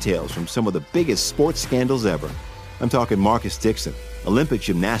juiciest details from some of the biggest sports scandals ever. I'm talking Marcus Dixon, Olympic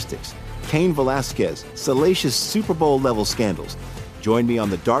gymnastics, Cain Velasquez, salacious Super Bowl-level scandals. Join me on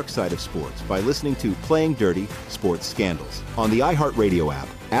the dark side of sports by listening to Playing Dirty Sports Scandals on the iHeartRadio app,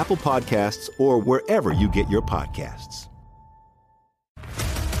 Apple Podcasts, or wherever you get your podcasts.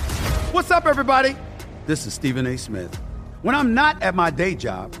 What's up, everybody? This is Stephen A. Smith. When I'm not at my day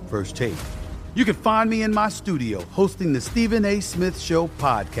job, First Take, you can find me in my studio hosting the Stephen A. Smith Show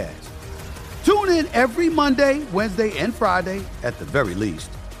podcast. Tune in every Monday, Wednesday, and Friday, at the very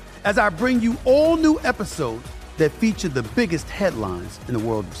least, as I bring you all new episodes that feature the biggest headlines in the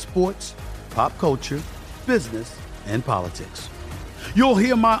world of sports, pop culture, business, and politics. You'll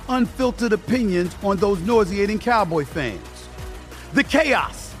hear my unfiltered opinions on those nauseating Cowboy fans, the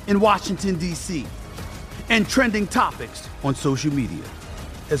chaos in Washington, D.C., and trending topics on social media,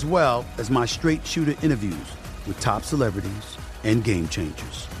 as well as my straight shooter interviews with top celebrities and game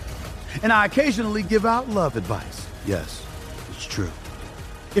changers. And I occasionally give out love advice. Yes, it's true.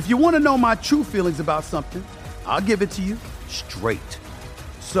 If you want to know my true feelings about something, I'll give it to you straight.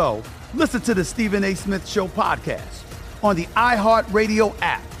 So, listen to the Stephen A. Smith Show podcast on the iHeartRadio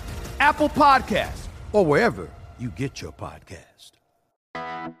app, Apple Podcasts, or wherever you get your podcast.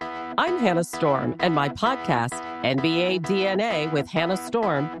 I'm Hannah Storm, and my podcast, NBA DNA with Hannah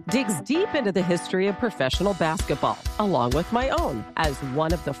Storm, digs deep into the history of professional basketball, along with my own, as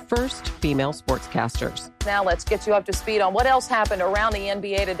one of the first female sportscasters. Now let's get you up to speed on what else happened around the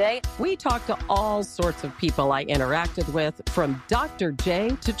NBA today. We talked to all sorts of people I interacted with, from Dr.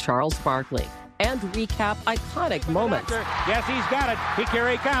 J to Charles Barkley, and recap iconic moments. Yes, he's got it.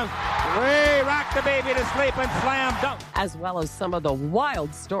 Here he comes. Way rock the baby to sleep and slam dunk. As well as some of the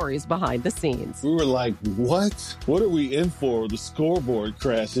wild stories behind the scenes. We were like, what? What are we in for? The scoreboard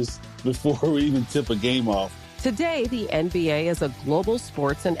crashes before we even tip a game off. Today, the NBA is a global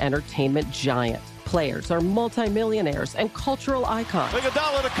sports and entertainment giant. Players are multimillionaires and cultural icons.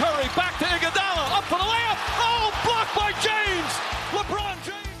 Iguodala to Curry, back to Iguodala, up for the layup. Oh, blocked by James. LeBron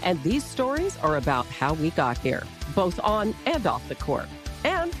James. And these stories are about how we got here, both on and off the court.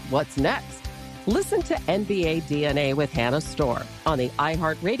 And what's next? Listen to NBA DNA with Hannah Storm on the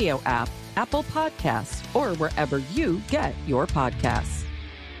iHeartRadio app, Apple Podcasts, or wherever you get your podcasts.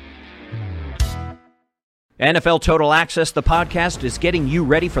 NFL Total Access, the podcast, is getting you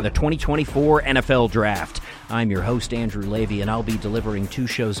ready for the 2024 NFL Draft. I'm your host, Andrew Levy, and I'll be delivering 2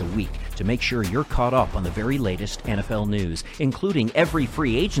 shows a week to make sure you're caught up on the very latest NFL news, including every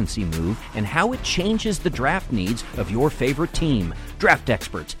free agency move and how it changes the draft needs of your favorite team. Draft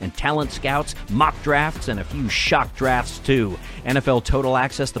experts and talent scouts, mock drafts, and a few shock drafts, too. NFL Total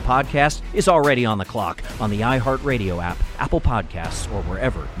Access, the podcast, is already on the clock on the iHeartRadio app, Apple Podcasts, or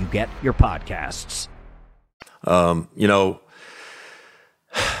wherever you get your podcasts. I've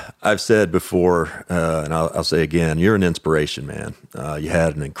said before, and I'll say again, you're an inspiration, man. You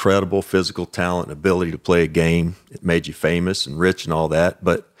had an incredible physical talent and ability to play a game. It made you famous and rich and all that,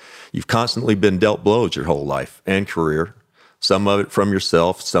 but you've constantly been dealt blows your whole life and career. Some of it from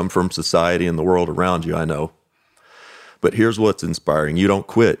yourself, some from society and the world around you, I know. But here's what's inspiring. You don't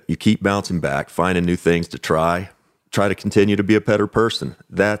quit. You keep bouncing back, finding new things to try to continue to be a better person.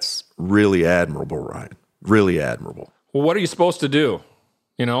 That's really admirable, Ryan. Really admirable. Well, what are you supposed to do?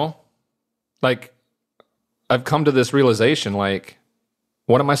 You know, like, I've come to this realization, like,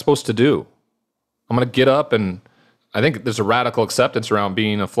 what am I supposed to do? I'm going to get up, and I think there's a radical acceptance around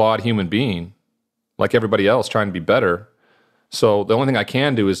being a flawed human being, like everybody else, trying to be better. So the only thing I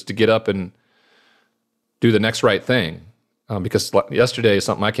can do is to get up and do the next right thing, because yesterday is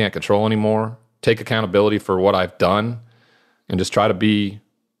something I can't control anymore. Take accountability for what I've done and just try to be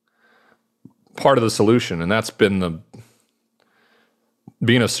part of the solution. And that's been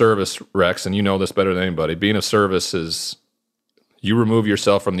being of service, Rex, and you know this better than anybody. Being of service is you remove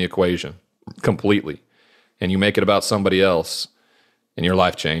yourself from the equation completely and you make it about somebody else and your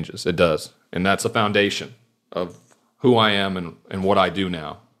life changes. It does. And that's the foundation of who I am and what I do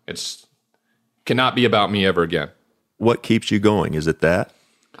now. It's cannot be about me ever again. What keeps you going? Is it that?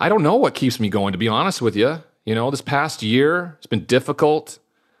 I don't know what keeps me going, to be honest with you. You know, this past year, it's been difficult.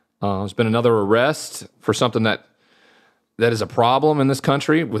 There's been another arrest for something that is a problem in this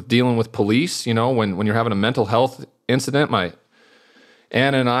country with dealing with police. You know, when you're having a mental health incident,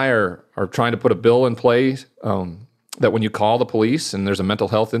 Anna and I are trying to put a bill in place that when you call the police and there's a mental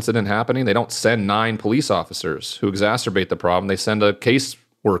health incident happening, they don't send 9 police officers who exacerbate the problem. They send a case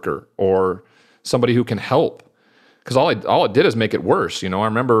worker or somebody who can help. Because all it did is make it worse. You know, I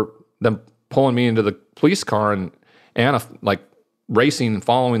remember them pulling me into the police car and Anna racing and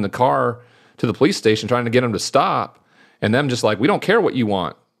following the car to the police station, trying to get them to stop. And them just like, we don't care what you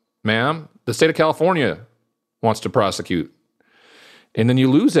want, ma'am. The state of California wants to prosecute. And then you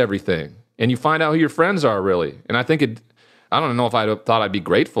lose everything. And you find out who your friends are, really. And I think I don't know if I thought I'd be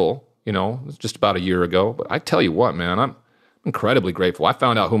grateful, you know, just about a year ago. But I tell you what, man, I'm incredibly grateful. I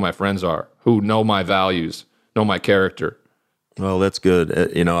found out who my friends are, who know my values, know my character. Well, that's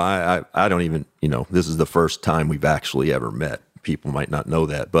good. You know, I don't even, you know, this is the first time we've actually ever met. People might not know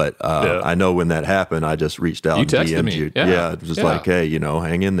that, but I know when that happened, I just reached out and DM'd you. Yeah, just like, hey, you know,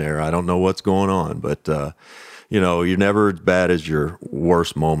 hang in there. I don't know what's going on, but, you know, you're never as bad as your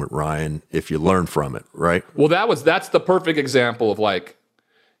worst moment, Ryan, if you learn from it, right? Well, that's the perfect example of, like,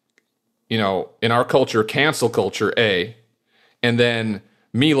 you know, in our culture, cancel culture, and then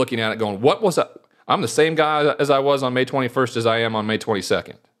me looking at it going, what was that? I'm the same guy as I was on May 21st as I am on May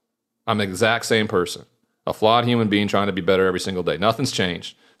 22nd. I'm the exact same person. A flawed human being trying to be better every single day. Nothing's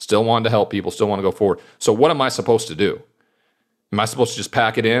changed. Still wanting to help people, still want to go forward. So what am I supposed to do? Am I supposed to just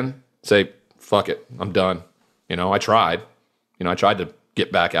pack it in, say, fuck it, I'm done? You know, I tried. You know, I tried to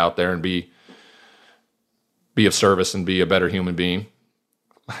get back out there and be of service and be a better human being.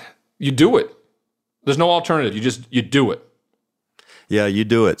 You do it. There's no alternative. You do it. Yeah, you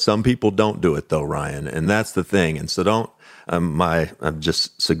do it. Some people don't do it though, Ryan, and that's the thing. And so don't. I'm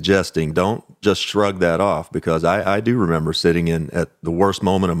just suggesting, don't just shrug that off, because I do remember sitting in at the worst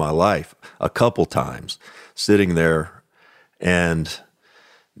moment of my life a couple times, sitting there and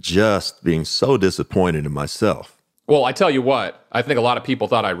just being so disappointed in myself. Well, I tell you what, I think a lot of people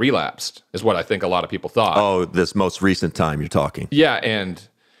thought I relapsed, is what I think a lot of people thought. Oh, this most recent time you're talking. Yeah, and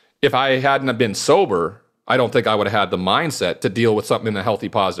if I hadn't have been sober, I don't think I would have had the mindset to deal with something in a healthy,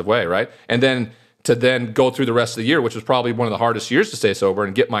 positive way, right? And then to then go through the rest of the year, which was probably one of the hardest years to stay sober,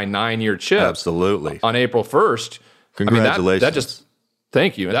 and get my 9-year chip. Absolutely. On April 1st. Congratulations. That just,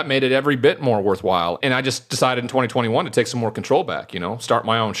 thank you. That made it every bit more worthwhile. And I just decided in 2021 to take some more control back, you know, start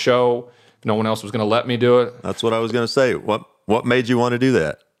my own show. If no one else was going to let me do it. That's what I was going to say. What made you want to do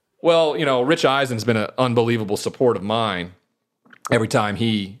that? Well, you know, Rich Eisen's been an unbelievable support of mine. Every time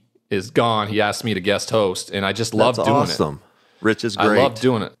he is gone, he asks me to guest host, and I just love doing awesome. Rich is great. I love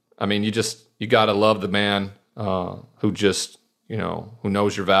doing it. I mean, you got to love the man who just, you know, who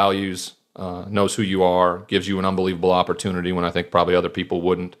knows your values, knows who you are, gives you an unbelievable opportunity when I think probably other people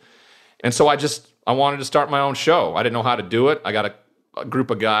wouldn't. And so I wanted to start my own show. I didn't know how to do it. I got a group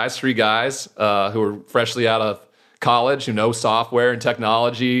of guys, 3 guys, who are freshly out of college, who know software and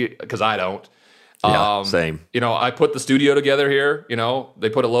technology, because I don't. Yeah, same. You know, I put the studio together here. You know, they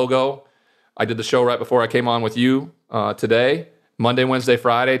put a logo. I did the show right before I came on with you today. Monday, Wednesday,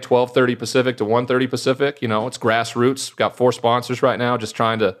 Friday, 12:30 Pacific to 1:30 Pacific. You know, it's grassroots. We've got 4 sponsors right now, just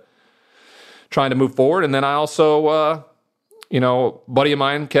trying to move forward. And then I also, you know, a buddy of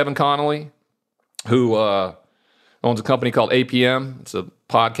mine, Kevin Connolly, who owns a company called APM. It's a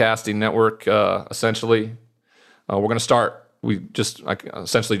podcasting network, essentially. We're going to start. I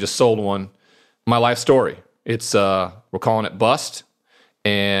essentially just sold one. My life story. It's we're calling it Bust,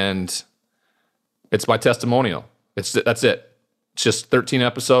 and it's my testimonial. That's it. It's just 13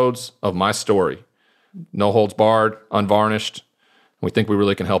 episodes of my story, no holds barred, unvarnished. We think we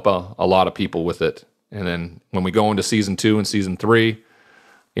really can help a lot of people with it. And then when we go into season 2 and season 3,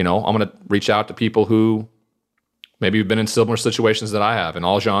 you know, I'm going to reach out to people who maybe have been in similar situations that I have in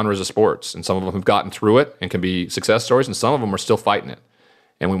all genres of sports, and some of them have gotten through it and can be success stories, and some of them are still fighting it.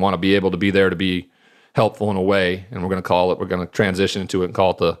 And we want to be able to be there to be helpful in a way. And we're going to transition into it and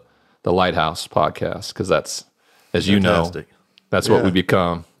call it the Lighthouse Podcast, because that's, as you know, that's what we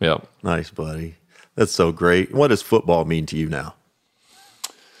become. Yep. Nice, buddy. That's so great. What does football mean to you now?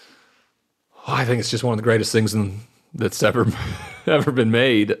 I think it's just one of the greatest things that's ever been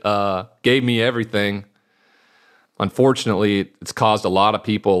made. Gave me everything. Unfortunately, it's caused a lot of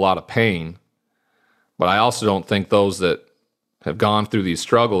people a lot of pain. But I also don't think those that have gone through these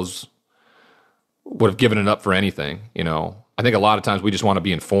struggles would have given it up for anything. You know, I think a lot of times we just want to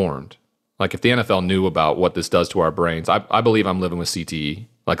be informed. Like, if the NFL knew about what this does to our brains, I believe I'm living with CTE,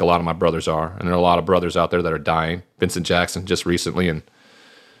 like a lot of my brothers are. And there are a lot of brothers out there that are dying. Vincent Jackson just recently, and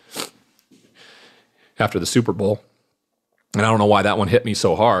after the Super Bowl. And I don't know why that one hit me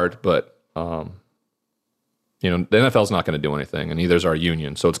so hard, but, you know, the NFL's not going to do anything, and neither is our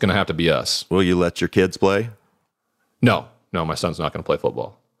union. So it's going to have to be us. Will you let your kids play? No, my son's not going to play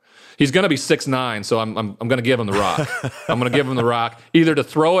football. He's going to be 6'9", so I'm going to give him the rock. I'm going to give him the rock, either to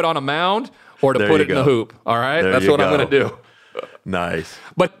throw it on a mound or to put it in the hoop. All right? That's what I'm going to do. Nice.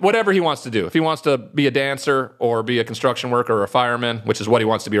 But whatever he wants to do. If he wants to be a dancer or be a construction worker or a fireman, which is what he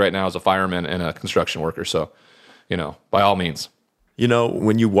wants to be right now, as a fireman and a construction worker. So, you know, by all means. You know,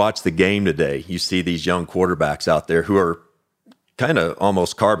 when you watch the game today, you see these young quarterbacks out there who are kind of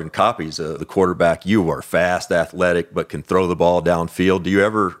almost carbon copies of the quarterback you are. Fast, athletic, but can throw the ball downfield. Do you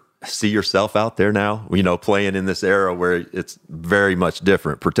ever see yourself out there now, playing in this era where it's very much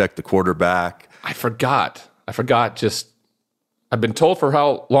different? Protect the quarterback. I forgot. I've been told for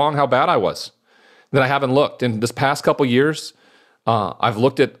how long how bad I was. That I haven't looked. In this past couple years, I've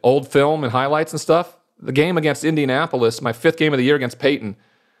looked at old film and highlights and stuff. The game against Indianapolis, my 5th game of the year against Peyton,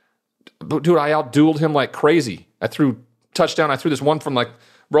 dude, I out-dueled him like crazy. I threw touchdown. I threw this one from like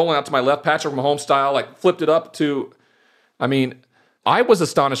rolling out to my left, Patrick Mahomes style, like flipped it up to, I was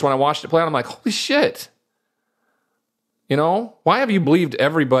astonished when I watched it play, and I'm like, holy shit. Why have you believed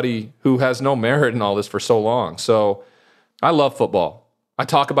everybody who has no merit in all this for so long? So I love football. I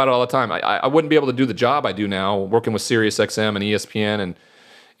talk about it all the time. I wouldn't be able to do the job I do now, working with SiriusXM and ESPN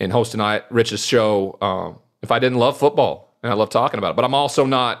and hosting Rich's show, if I didn't love football, and I love talking about it. But I'm also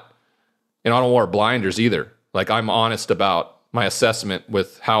not, I don't wear blinders either. Like, I'm honest about my assessment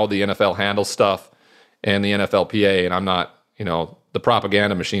with how the NFL handles stuff and the NFLPA, and I'm not, the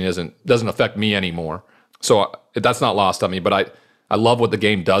propaganda machine doesn't affect me anymore. So that's not lost on me, but I love what the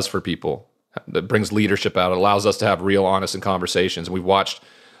game does for people. That brings leadership out. It allows us to have real, honest conversations. We've watched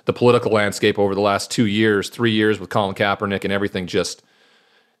the political landscape over the last 2 years, 3 years with Colin Kaepernick and everything.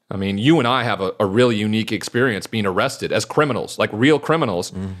 You and I have a really unique experience being arrested as criminals, like real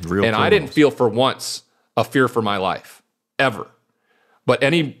criminals. I didn't feel for once a fear for my life, ever. But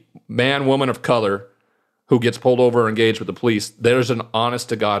any man, woman of color who gets pulled over or engaged with the police, there's an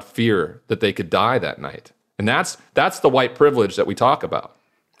honest-to-God fear that they could die that night. And that's the white privilege that we talk about.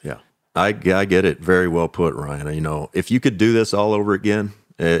 Yeah. I get it. Very well put, Ryan. If you could do this all over again,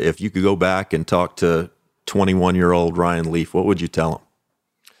 if you could go back and talk to 21-year-old Ryan Leaf, what would you tell him?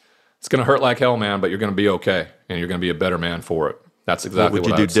 It's going to hurt like hell, man, but you're going to be okay, and you're going to be a better man for it. That's exactly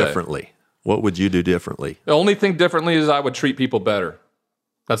what I would say. What would you do differently? What would you do differently? The only thing differently is I would treat people better.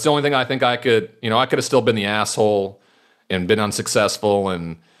 That's the only thing I think I could, I could have still been the asshole and been unsuccessful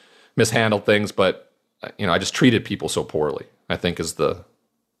and mishandled things, but, I just treated people so poorly, I think is the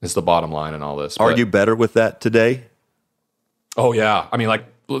bottom line in all this. Are you better with that today? Oh, yeah.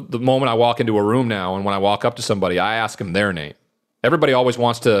 The moment I walk into a room now and when I walk up to somebody, I ask them their name. Everybody always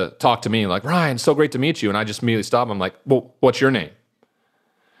wants to talk to me like, Ryan, so great to meet you. And I just immediately stop. I'm like, well, what's your name?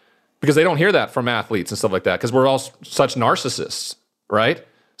 Because they don't hear that from athletes and stuff like that because we're all such narcissists, right?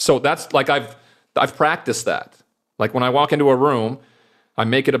 So that's like I've practiced that. Like when I walk into a room, I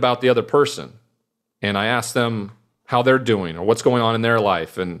make it about the other person and I ask them how they're doing or what's going on in their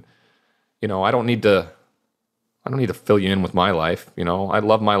life. And, I don't need to fill you in with my life. I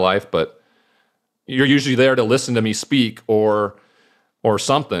love my life, but you're usually there to listen to me speak or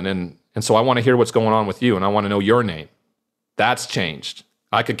something. And so I want to hear what's going on with you and I want to know your name. That's changed.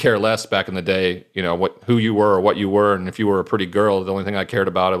 I could care less back in the day, who you were or what you were. And if you were a pretty girl, the only thing I cared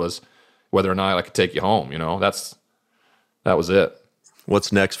about was whether or not I could take you home. That was it.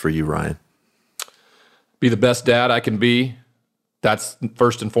 What's next for you, Ryan? Be the best dad I can be. That's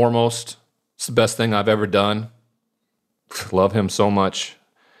first and foremost. It's the best thing I've ever done. Love him so much.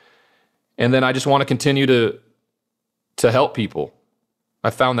 And then I just want to continue to help people.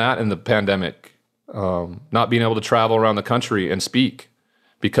 I found that in the pandemic, not being able to travel around the country and speak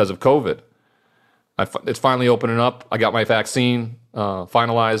because of COVID. It's finally opening up. I got my vaccine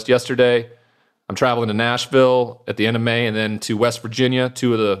finalized yesterday. I'm traveling to Nashville at the end of May and then to West Virginia,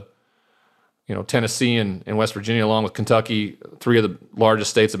 2 of the Tennessee and West Virginia, along with Kentucky, 3 of the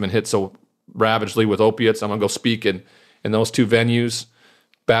largest states have been hit so ravagely with opiates. I'm going to go speak in those 2 venues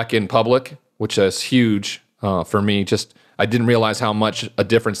back in public, which is huge for me. Just I didn't realize how much a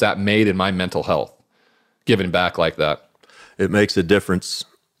difference that made in my mental health, giving back like that. It makes a difference.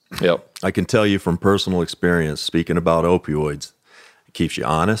 Yep. I can tell you from personal experience, speaking about opioids, it keeps you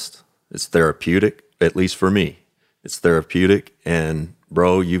honest. It's therapeutic, at least for me. It's therapeutic, and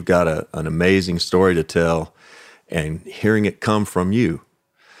bro, you've got an amazing story to tell, and hearing it come from you,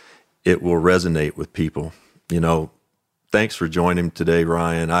 it will resonate with people. Thanks for joining today,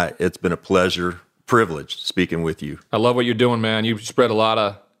 Ryan. It's been a privilege speaking with you. I love what you're doing, man. You spread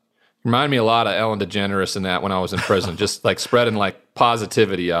remind me a lot of Ellen DeGeneres in that when I was in prison, just like spreading like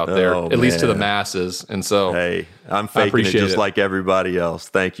positivity out there, at least to the masses. And so, hey, I'm faking it just like everybody else.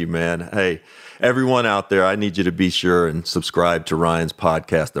 Thank you, man. Hey, everyone out there, I need you to be sure and subscribe to Ryan's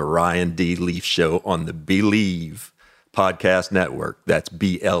podcast, The Ryan D. Leaf Show, on the Believe Podcast Network. That's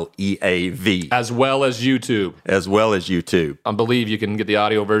BLEAV. As well as YouTube. On Believe, you can get the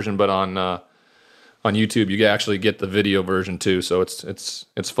audio version, but on YouTube, you can actually get the video version too. So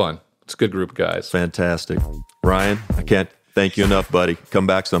it's fun. It's a good group of guys. Fantastic. Ryan, I can't thank you enough, buddy. Come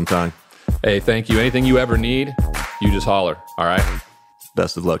back sometime. Hey, thank you. Anything you ever need, you just holler. All right?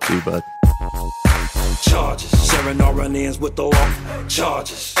 Best of luck to you, bud. charges. Sharing RNNs with the law,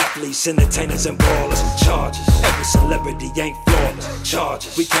 charges. Athletes, entertainers, and ballers, charges. Every celebrity ain't flawless,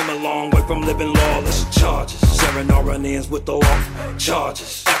 charges. We came a long way from living lawless, charges. Sharing RNNs with the law,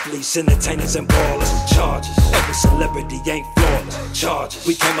 charges. Athletes, entertainers, and ballers, charges. Every celebrity ain't flawless, charges.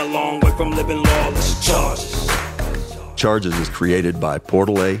 We came a long way from living lawless, charges. Charges is created by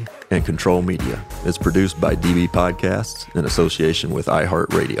Portal A and Control Media. It's produced by DB Podcasts in association with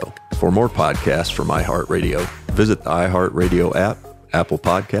iHeartRadio. For more podcasts from iHeartRadio, visit the iHeartRadio app, Apple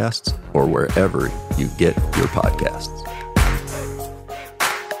Podcasts, or wherever you get your podcasts.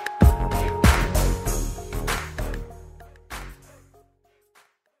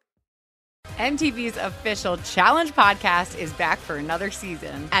 MTV's official Challenge podcast is back for another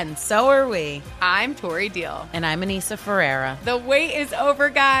season. And so are we. I'm Tori Deal. And I'm Anissa Ferreira. The wait is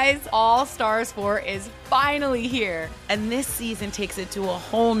over, guys. All Stars 4 is finally here. And this season takes it to a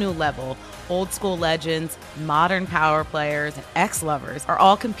whole new level. Old school legends, modern power players, and ex-lovers are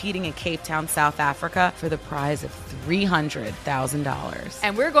all competing in Cape Town, South Africa for the prize of $300,000.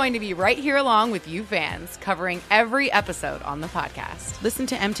 And we're going to be right here along with you fans, covering every episode on the podcast. Listen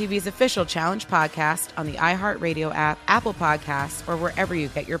to MTV's official Challenge podcast on the iHeartRadio app, Apple Podcasts, or wherever you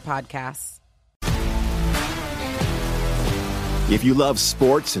get your podcasts. If you love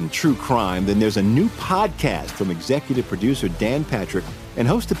sports and true crime, then there's a new podcast from executive producer Dan Patrick and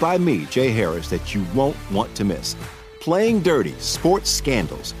hosted by me, Jay Harris, that you won't want to miss. Playing Dirty: Sports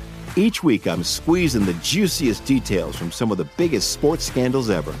Scandals. Each week, I'm squeezing the juiciest details from some of the biggest sports scandals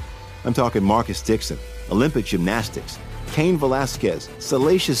ever. I'm talking Marcus Dixon, Olympic gymnastics, Cain Velasquez,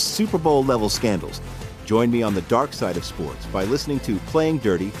 salacious Super Bowl-level scandals. Join me on the dark side of sports by listening to Playing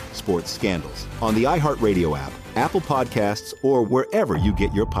Dirty: Sports Scandals on the iHeartRadio app, Apple Podcasts, or wherever you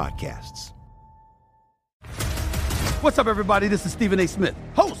get your podcasts. What's up, everybody? This is Stephen A. Smith,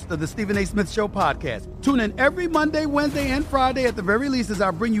 host of the Stephen A. Smith Show podcast. Tune in every Monday, Wednesday, and Friday at the very least as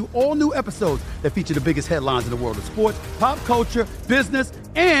I bring you all new episodes that feature the biggest headlines in the world of sports, pop culture, business,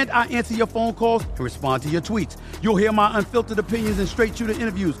 and I answer your phone calls and respond to your tweets. You'll hear my unfiltered opinions and straight-shooter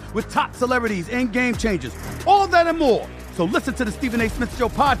interviews with top celebrities and game changers. All that and more. So listen to the Stephen A. Smith Show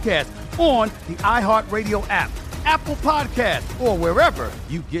podcast on the iHeartRadio app, Apple Podcasts, or wherever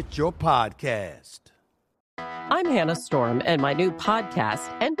you get your podcast. I'm Hannah Storm, and my new podcast,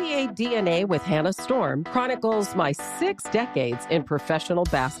 NBA DNA with Hannah Storm, chronicles my 6 decades in professional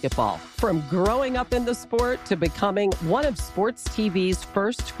basketball. From growing up in the sport to becoming one of sports TV's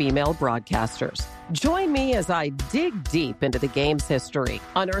first female broadcasters. Join me as I dig deep into the game's history,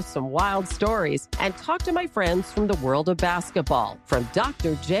 unearth some wild stories, and talk to my friends from the world of basketball, from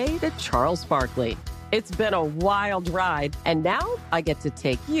Dr. J to Charles Barkley. It's been a wild ride, and now I get to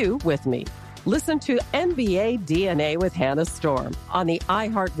take you with me. Listen to NBA DNA with Hannah Storm on the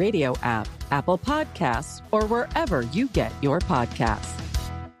iHeartRadio app, Apple Podcasts, or wherever you get your podcasts.